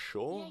 I'm not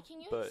sure. Yeah,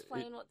 can you but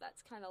explain what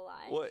that's kind of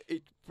like? Well,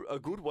 a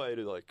good way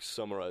to like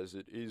summarize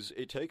it is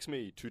it takes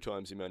me 2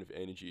 times the amount of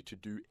energy to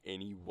do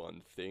any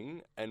one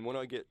thing, and when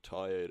I get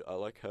tired, I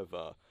like have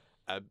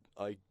I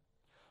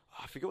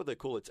forget what they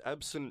call it. It's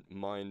absent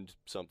mind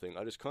something.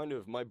 I just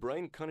my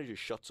brain kind of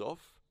just shuts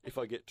off if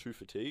I get too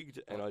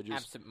fatigued, and I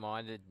just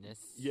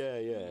absent-mindedness. Yeah,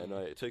 and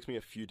it takes me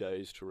a few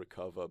days to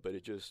recover, but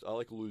I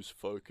like lose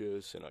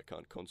focus and I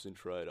can't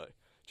concentrate. I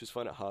just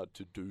find it hard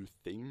to do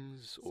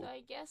things. So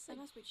I guess That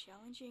must be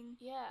challenging.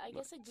 yeah, I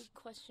guess a good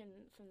question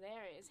from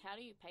there is how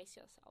do you pace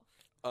yourself?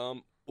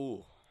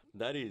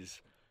 That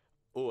is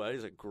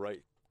a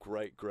great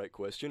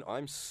question.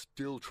 I'm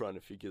still trying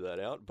to figure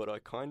that out, but I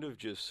kind of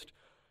just,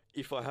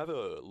 if I have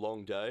a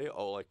long day,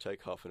 I'll like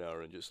take half an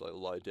hour and just like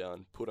lie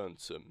down, put on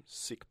some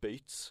sick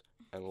beats,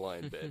 and lie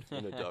in bed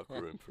in a dark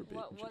room for a bit.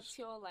 What's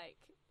your like,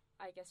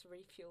 I guess,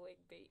 refueling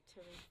beat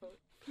to refuel?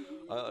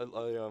 I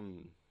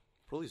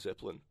probably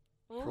Zeppelin.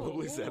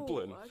 Probably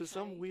Zeppelin for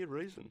some okay. weird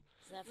reason.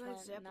 Zeppelin,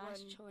 Zeppelin.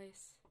 nice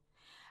choice.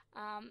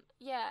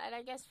 Yeah, and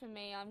I guess for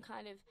me, I'm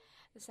kind of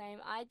the same.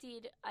 I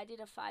did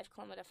a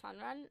 5-kilometer fun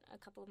run a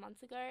couple of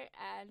months ago,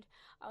 and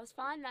I was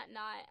fine that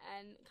night,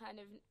 and kind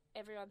of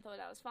everyone thought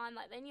I was fine.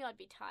 Like, they knew I'd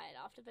be tired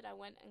after, but I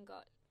went and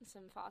got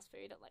some fast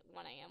food at like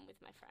 1 a.m.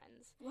 with my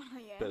friends. 1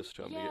 a.m. Best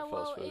time to get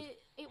fast food.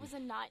 It was a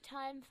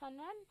nighttime fun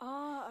run.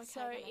 Oh, okay. So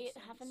that makes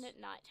it happened sense.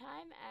 at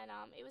nighttime, and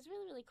it was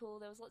really, really cool.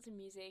 There was lots of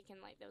music, and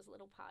like there was a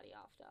little party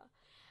after.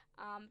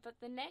 But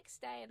the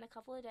next day and a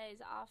couple of days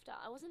after,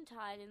 I wasn't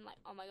tired and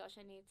like, oh my gosh,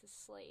 I need to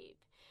sleep.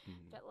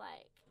 But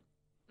like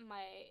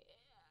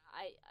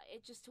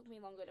it just took me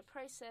longer to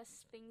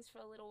process things for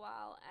a little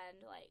while,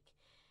 and like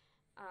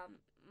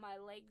my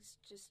legs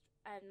just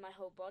and my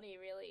whole body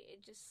really,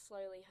 it just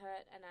slowly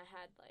hurt, and I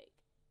had like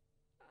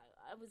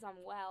I was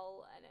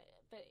unwell,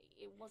 but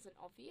it wasn't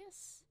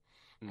obvious,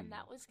 and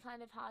that was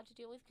kind of hard to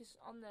deal with because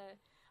on the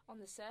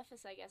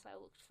surface, I guess I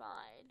looked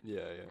fine.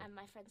 Yeah. And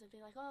my friends would be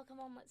like, "Oh, come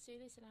on, let's do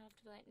this," and I have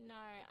to be like, "No,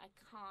 I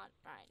can't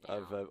right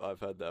now." I've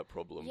had that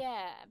problem.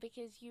 Yeah,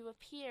 because you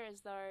appear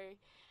as though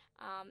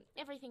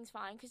everything's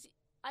fine. Because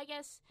I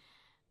guess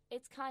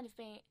it's kind of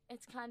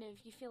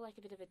you feel like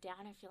a bit of a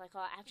downer if you're like,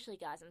 "Oh, actually,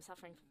 guys, I'm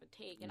suffering from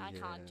fatigue and I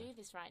can't do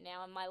this right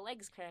now, and my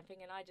leg's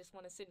cramping, and I just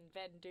want to sit in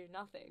bed and do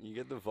nothing." You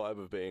get the vibe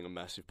of being a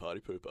massive party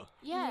pooper.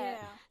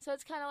 Yeah. So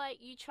it's kind of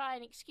like you try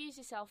and excuse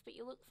yourself, but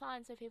you look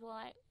fine, so people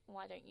are like,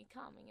 "Why don't you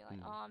come?" And you're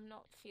like, "Oh, I'm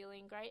not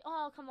feeling great."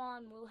 "Oh, come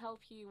on, we'll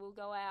help you. We'll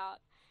go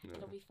out.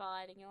 It'll be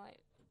fine." And you're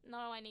like, "No,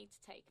 I need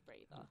to take a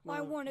breather."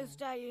 I want to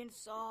stay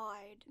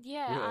inside.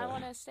 Yeah, Yeah. I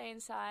want to stay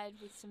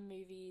inside with some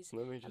movies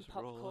Let me and just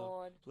roll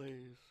popcorn. up,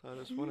 please. I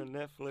just want a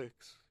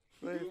Netflix.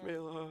 Leave me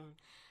alone.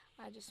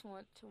 I just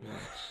want to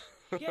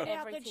watch. Get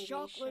out Every the TV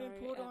chocolate and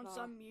show put on ever.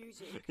 some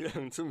music Yeah,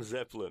 and some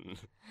Zeppelin.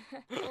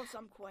 or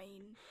some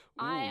Queen.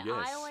 I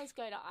yes. always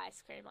go to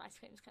ice cream. Ice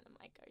cream's kind of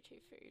my go-to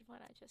food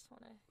when I just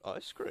want to,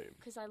 Ice cream.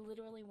 because I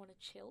literally want to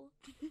chill.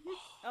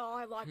 Oh,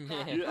 I like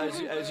that. As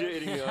you're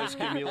eating the ice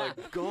cream, you're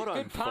like, God,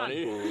 I'm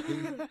funny.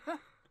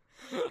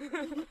 So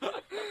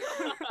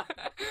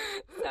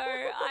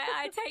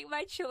I take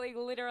my chilling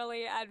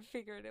literally and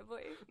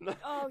figuratively.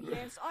 Oh,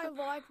 yes, I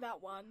like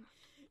that one.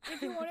 If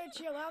you want to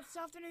chill out this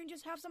afternoon,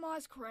 just have some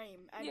ice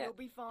cream and Yeah. you'll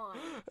be fine.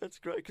 That's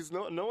great, because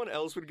no one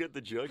else would get the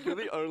joke. You're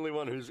the only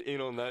one who's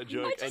in on that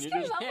joke. I just and you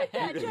came just up with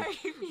that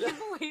joke, if you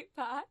believe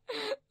that.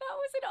 That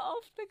was was an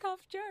off-the-cuff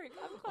joke.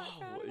 I'm quite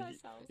proud of well,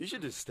 myself. you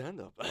should just stand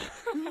up.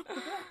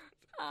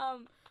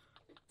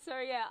 So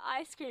yeah,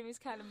 ice cream is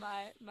kind of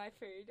my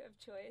food of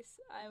choice.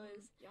 I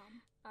was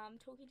Yum.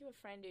 talking to a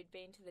friend who'd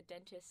been to the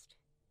dentist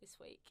this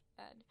week,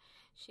 and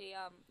she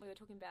we were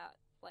talking about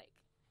like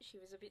she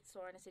was a bit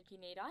sore, and I said, "You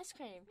need ice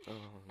cream,"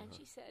 and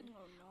she said,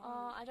 Oh no.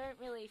 "Oh, I don't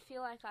really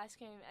feel like ice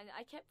cream," and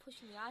I kept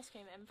pushing the ice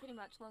cream, and pretty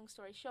much, long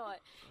story short,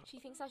 she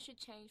thinks I should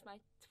change my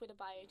Twitter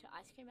bio to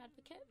ice cream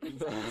advocate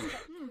because I just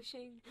kept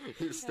pushing.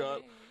 You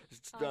start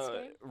Ice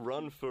cream?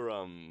 run for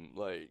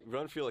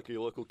like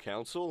your local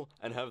council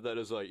and have that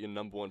as like your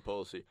number one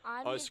policy.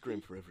 I'm Ice in-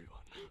 cream for everyone.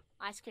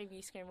 Ice cream,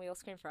 you scream, we all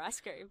scream for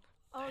ice cream.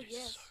 Oh That is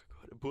yes. so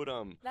good.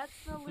 But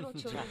That's the little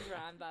children's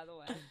rhyme, by the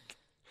way.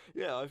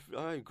 yeah,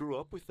 I grew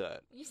up with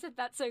that. You said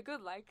that's so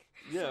good, like.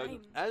 Yeah,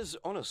 Same. as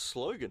on a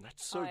slogan,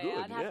 that's so Oh,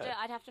 good. yeah,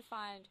 I'd have to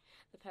find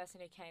the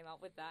person who came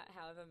up with that,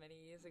 however many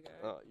years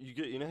ago.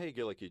 You know how you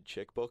get like your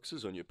check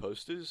boxes on your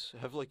posters?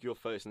 Have like your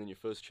face, and then your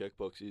first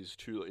checkbox is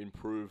to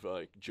improve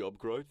like job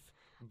growth.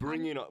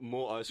 Bring in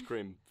more ice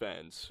cream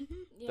fans.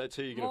 Yeah, That's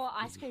how you're gonna. more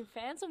ice cream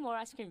fans or more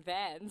ice cream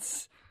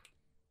vans?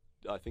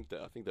 I think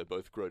they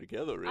both grow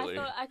together. Really.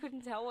 I thought I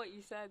couldn't tell what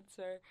you said,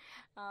 so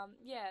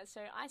yeah.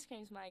 So ice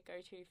cream's my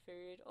go-to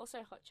food. Also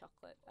hot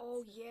chocolate.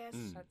 Oh yes.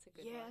 That's a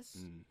good one. Yes.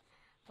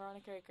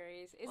 Veronica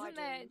agrees. I Isn't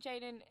there, do.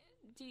 Jaden?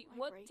 I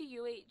What agree. do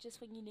you eat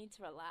just when you need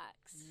to relax?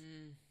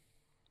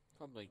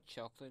 Probably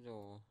chocolate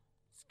or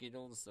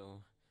Skittles or.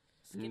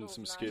 Some nice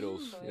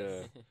Skittles. choice.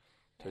 Yeah.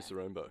 Taste the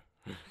rainbow.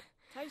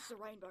 Taste the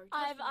rainbow. Taste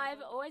I've the I've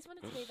rainbow. always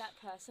wanted to be that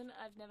person.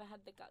 I've never had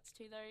the guts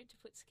to though to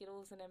put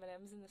Skittles and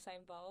M&Ms in the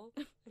same bowl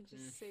and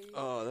just see.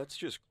 Oh, that's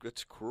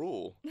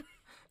cruel.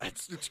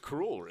 It's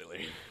cruel,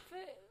 really.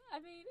 But I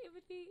mean, it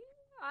would be.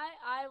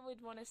 I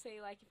would want to see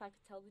like if I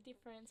could tell the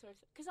difference, or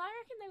because I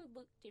reckon they would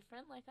look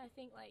different. Like I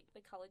think like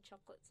the coloured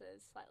chocolates are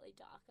slightly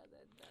darker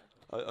than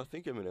the. I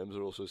think M&Ms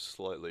are also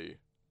slightly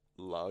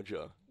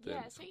larger. Than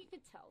Yeah, so you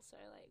could tell. So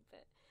like,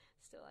 but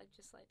still, I'd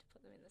just like to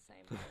put them in the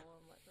same bowl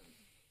and let them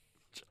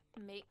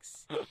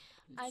mix.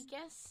 I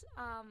guess.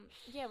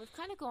 Yeah, we've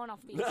kind of gone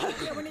off the.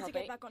 Yeah, we need to topic.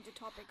 get back onto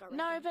topic. I reckon.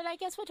 No, but I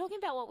guess we're talking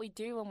about what we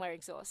do when we're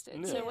exhausted.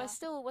 Yeah. So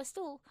Yeah. we're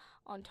still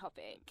on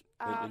topic.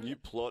 and you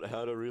plot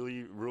how to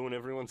really ruin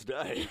everyone's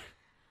day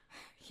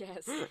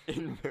Yes.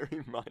 in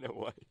very minor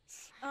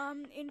ways.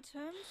 In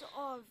terms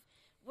of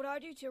what I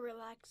do to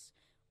relax,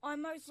 I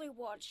mostly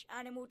watch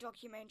animal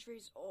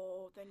documentaries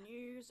or the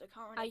news, a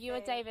current Are you a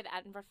affair. David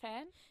Attenborough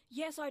fan?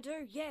 Yes, I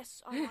do.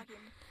 Yes, I like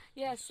him.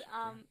 Yes.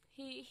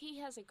 He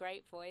has a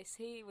great voice.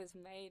 He was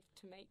made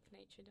to make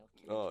nature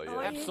documentaries. Oh yeah. Oh,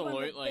 he's one of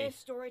Absolutely. the best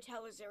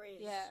storytellers there is.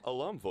 Yeah.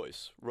 Alarm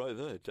voice, right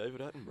there,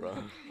 David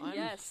Attenborough.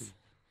 Yes.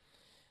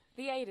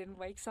 The Aiden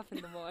wakes up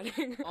in the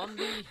morning. on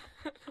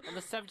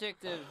the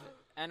subject of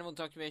animal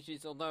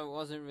documentaries, although it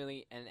wasn't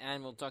really an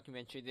animal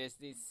documentary, there's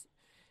this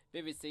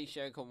BBC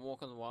show called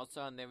Walk on the Wild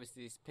Side, and there was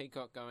this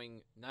peacock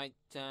going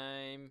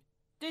nighttime,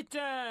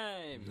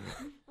 daytime.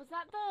 Was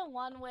that the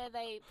one where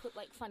they put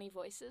like funny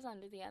voices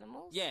under the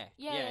animals? yeah.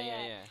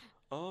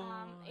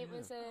 Oh, It yeah.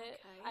 was a.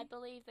 Okay. I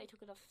believe they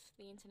took it off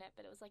the internet,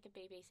 but it was like a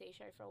BBC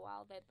show for a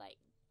while. They'd like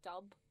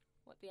dub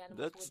what the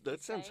animals would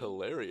That sounds say.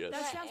 hilarious.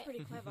 That Yeah, sounds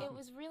pretty clever. It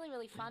was really,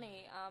 really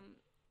funny.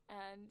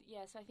 And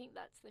yes, I think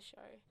that's the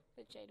show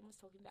that Jaden was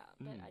talking about,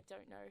 but I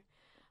don't know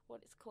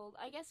what it's called.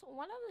 I guess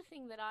one other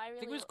thing that I I really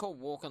think it was called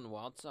Walk on the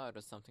Wild Side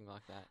or something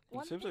like that.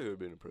 one It seems thing, like it would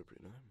be an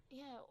appropriate name.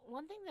 yeah,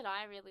 one thing that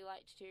I really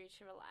like to do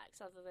to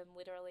relax, other than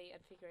literally and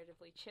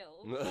figuratively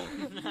chill,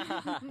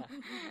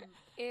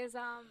 is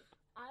I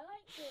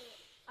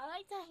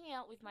like to hang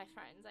out with my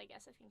friends. I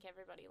guess I think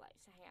everybody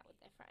likes to hang out with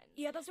their friends.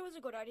 Yeah, that's always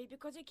a good idea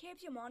because it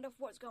keeps your mind off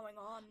what's going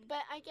on.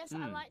 But I guess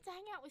I like to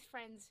hang out with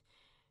friends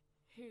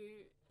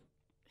who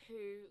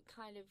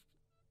kind of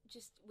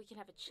just we can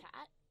have a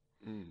chat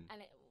and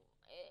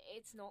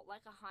it's not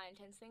like a high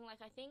intense thing. Like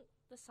I think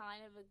the sign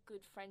of a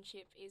good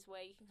friendship is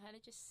where you can kind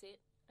of just sit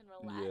and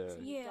relax Yeah.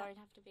 and you Yeah. don't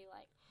have to be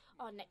like,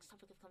 oh, next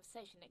topic of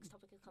conversation.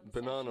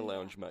 Banana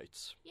lounge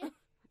mates. Yeah.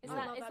 Is I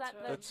that love is that that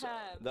term. the That's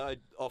term? that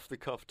off the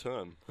cuff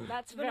term.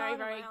 That's very, Banana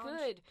very lounge.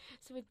 good.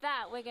 So with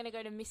that, we're going to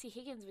go to Missy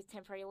Higgins with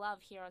Temporary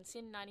Love here on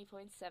Sin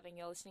 90.7.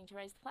 You're listening to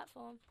Raise the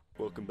Platform.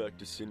 Welcome back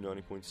to Sin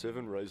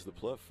 90.7, Raise the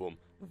Platform.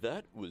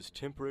 That was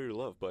Temporary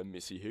Love by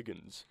Missy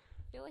Higgins.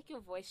 I feel like your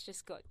voice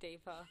just got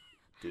deeper.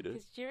 Did it?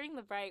 Because during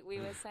the break, we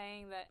were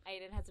saying that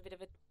Aiden has a bit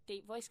of a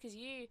deep voice because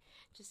you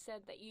just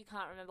said that you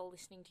can't remember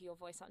listening to your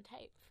voice on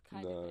tape.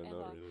 Kind No, of ever.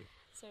 not really.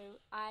 So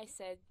I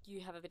said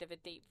you have a bit of a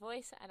deep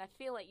voice, and I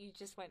feel like you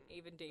just went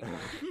even deeper.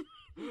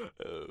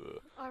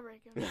 I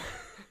reckon.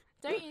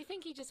 Don't you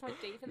think you just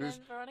went deeper then,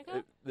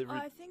 Veronica?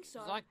 I think so.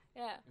 It was like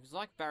Yeah. it was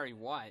like Barry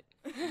White.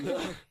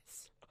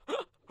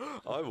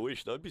 I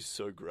wish that'd be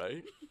so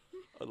great.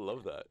 I'd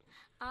love that.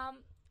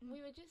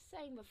 We were just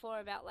saying before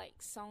about like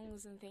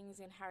songs and things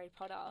in Harry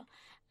Potter,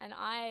 and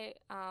I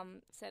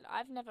said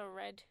I've never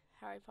read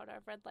Harry Potter.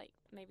 I've read like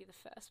maybe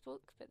the first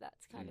book, but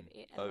that's kind of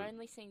it. And I've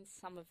only seen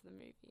some of the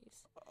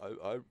movies.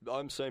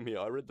 I'm same here.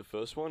 I read the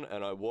first one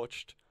and I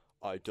watched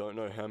I don't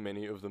know how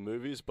many of the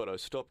movies, but I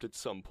stopped at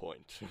some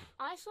point.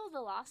 I saw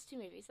the last 2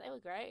 movies. They were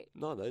great.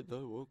 No, they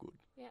were good.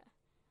 Yeah.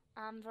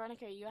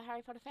 Veronica, are you a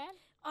Harry Potter fan?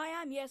 I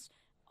am, yes.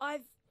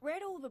 I've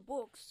read all the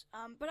books,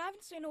 but I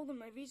haven't seen all the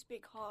movies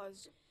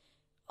because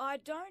I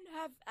don't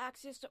have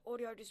access to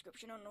audio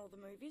description on all the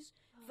movies.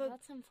 Oh,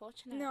 that's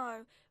unfortunate.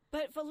 No,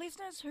 but for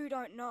listeners who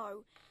don't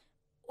know,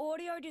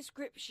 audio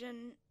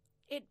description,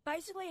 it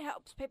basically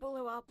helps people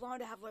who are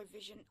blind or have low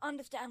vision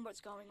understand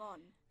what's going on.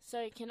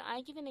 So can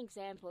I give an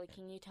example?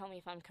 Can you tell me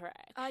if I'm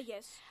correct?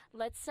 Yes.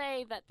 Let's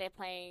say that they're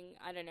playing,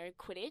 I don't know,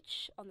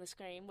 Quidditch on the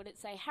screen. Would it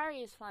say Harry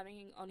is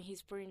climbing on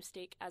his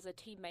broomstick as a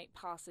teammate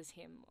passes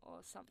him or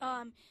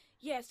something?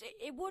 Yes,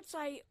 it would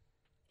say,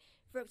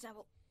 for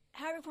example,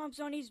 Harry climbs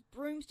on his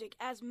broomstick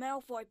as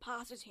Malfoy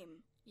passes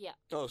him. Yeah.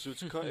 Oh, so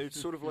it's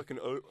sort of like an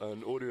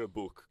audio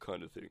book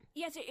kind of thing.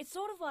 Yes, it's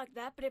sort of like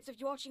that, but it's if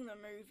you're watching the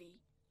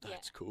movie.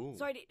 That's cool.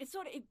 So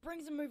it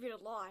brings the movie to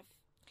life.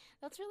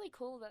 That's really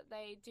cool that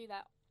they do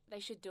that. They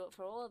should do it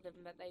for all of them,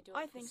 but they do it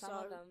I for think some so.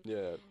 of them.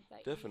 Yeah,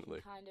 Like, you can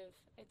definitely.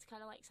 it's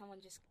kind of like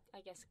someone just,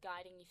 I guess,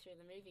 guiding you through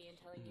the movie and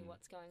telling you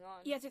what's going on.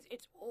 Yes,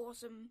 it's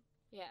awesome.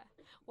 Yeah.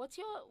 What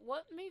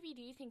movie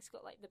do you think's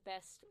got like the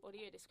best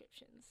audio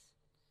descriptions?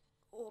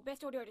 Or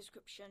best audio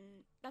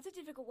description. That's a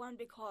difficult one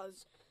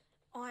because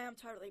I am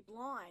totally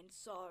blind,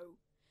 so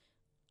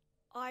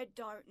I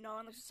don't know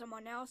unless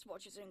someone else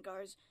watches it and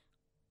goes,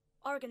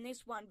 I reckon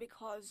this one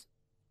because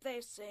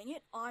they're seeing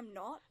it, I'm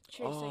not.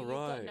 True, Oh, so you've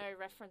right. got no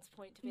reference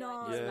point to be No,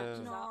 like, this Yeah. matches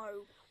up.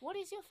 no. What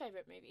is your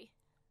favourite movie?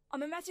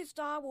 I'm a massive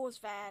Star Wars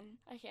fan.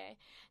 Okay.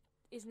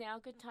 Is now a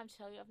good time to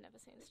tell you I've never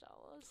seen Star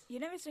Wars?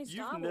 You've never seen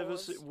Star You've never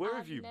Wars? seen... Where I've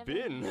have you never-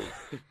 been?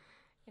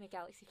 In a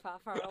galaxy far,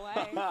 far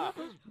away. Nice.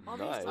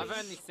 I've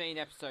only seen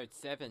episode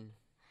 7.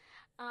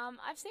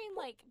 I've seen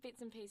like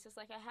bits and pieces.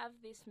 Like I have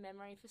this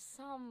memory for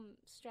some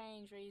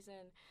strange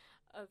reason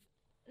of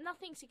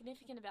nothing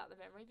significant about the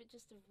memory, but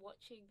just of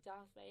watching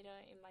Darth Vader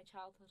in my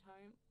childhood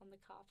home on the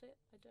carpet.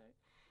 I don't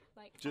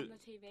like on the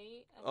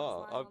TV. I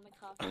was lying on the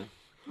carpet.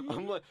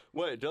 I'm like,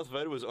 wait, Darth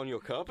Vader was on your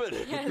carpet?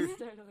 Yes,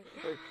 totally.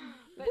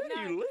 But Where no,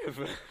 do you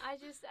live? I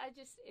just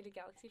in a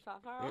galaxy far,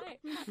 far away.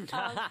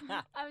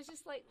 I was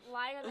just like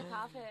lying on the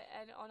carpet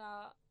and on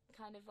a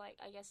kind of like,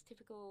 I guess,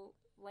 typical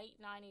late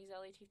 90s,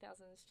 early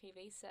 2000s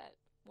TV set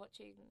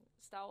watching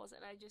Star Wars,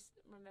 and I just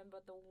remember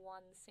the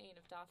one scene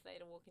of Darth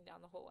Vader walking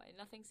down the hallway.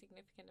 Nothing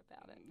significant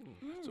about it.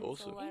 It's That's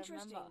awesome. all I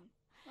Interesting.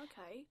 remember.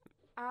 Okay.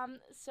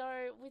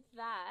 So with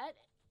that,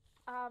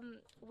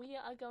 we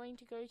are going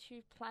to go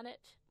to Planet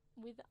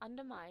with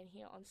Undermine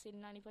here on Sin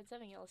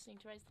 90.7. You're listening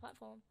to Raise the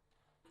Platform.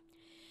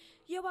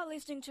 You are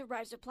listening to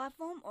Raise the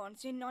Platform on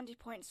Sin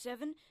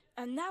 90.7,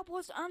 and that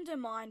was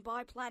Undermined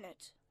by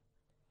Planet.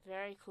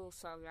 Very cool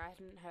song. I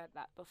hadn't heard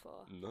that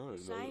before. No,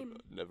 Same.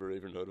 never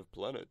even heard of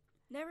Planet.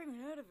 Never even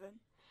heard of him.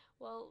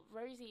 Well,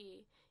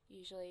 Rosie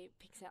usually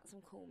picks out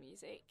some cool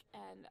music,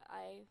 and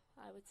I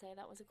would say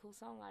that was a cool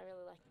song. I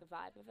really liked the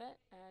vibe of it,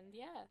 and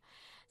yeah.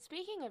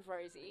 Speaking of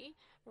Rosie,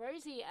 who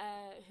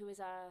is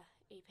our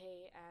EP,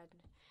 and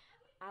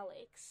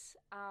Alex,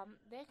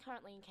 they're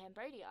currently in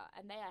Cambodia,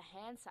 and they are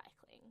hand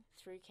cycling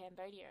through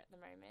Cambodia at the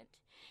moment.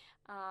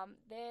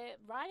 They're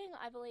riding,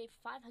 I believe,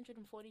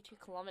 542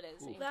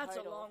 kilometres in That's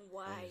total. a long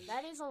way.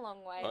 That is a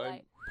long way. I'm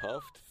Like,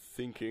 puffed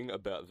thinking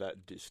about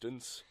that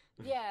distance.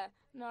 yeah,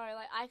 no,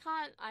 like I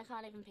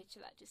can't even picture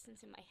that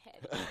distance in my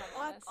head. If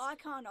I'm honest. I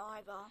can't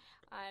either.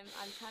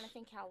 I'm trying to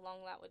think how long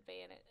that would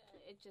be, and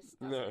it just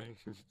No.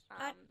 doesn't.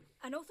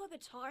 And also the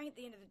tiring at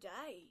the end of the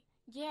day.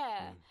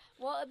 Yeah.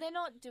 Well, they're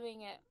not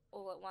doing it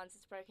all at once.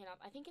 It's broken up.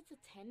 I think it's a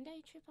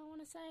 10-day trip, I want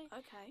to say.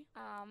 Okay.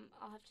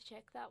 I'll have to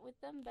check that with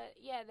them. But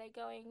yeah, they're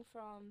going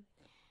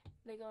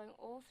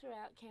all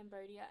throughout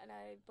Cambodia, and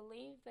I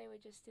believe they were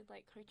just in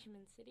like Ho Chi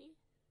Minh City.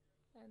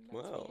 And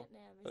that's Wow.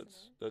 Vietnam, isn't it?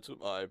 That's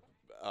what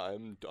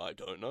I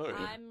don't know.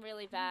 I'm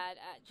really bad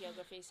at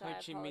geography, so Ho I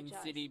Chi Minh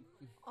apologize. City,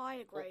 I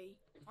agree.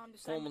 I'm the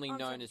same. formerly I'm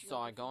known same as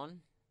geography.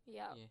 Saigon.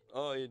 Yeah. Yeah.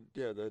 Oh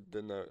yeah,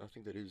 then I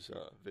think that is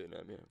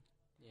Vietnam. Yeah.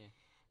 Yeah.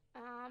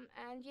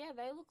 And yeah,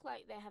 they look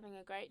like they're having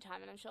a great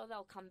time, and I'm sure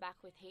they'll come back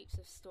with heaps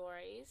of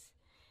stories.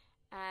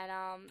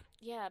 And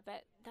yeah,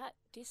 but that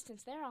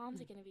distance, their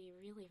arms are going to be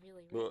really,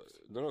 really ripped. Well,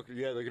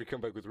 they're going to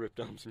come back with ripped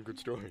arms and good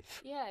stories.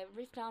 Yeah,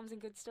 ripped arms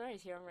and good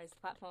stories here on Raise the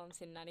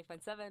Platforms in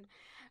 90.7.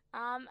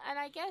 And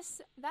I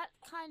guess that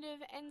kind of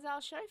ends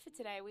our show for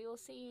today. We will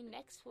see you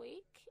next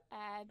week,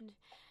 and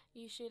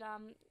you should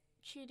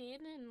tune in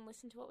and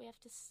listen to what we have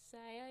to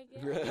say, I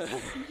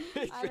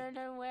guess. I don't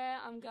know where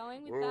I'm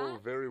going with Oh,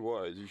 that. very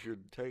wise. You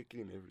should take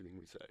in everything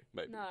we say.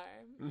 Maybe. No,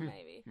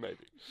 maybe.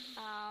 Maybe.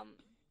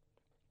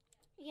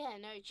 Yeah,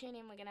 no, tune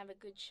in. We're going to have a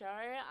good show.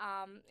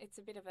 It's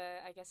a bit of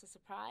a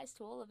surprise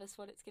to all of us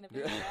what it's going to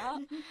be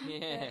about.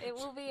 Yeah. It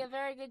will be a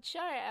very good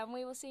show, and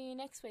we will see you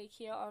next week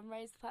here on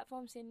Raise the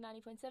Platform, Sin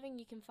 90.7.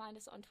 You can find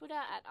us on Twitter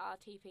at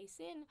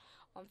RTPSyn,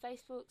 on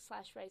Facebook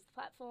 /Raise the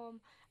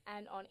Platform,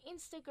 and on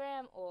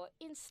Instagram or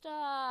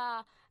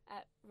Insta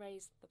at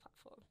Raise the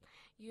Platform.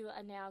 You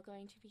are now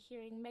going to be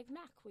hearing Meg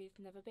Mac with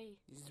Never Be.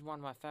 This is one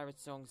of my favourite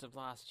songs of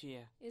last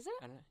year. Is it?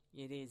 And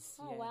it is.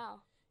 Oh, yeah.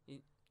 wow.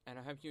 And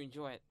I hope you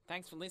enjoy it.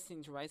 Thanks for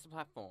listening to Raise the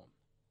Platform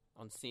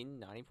on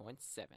Sin 90.7.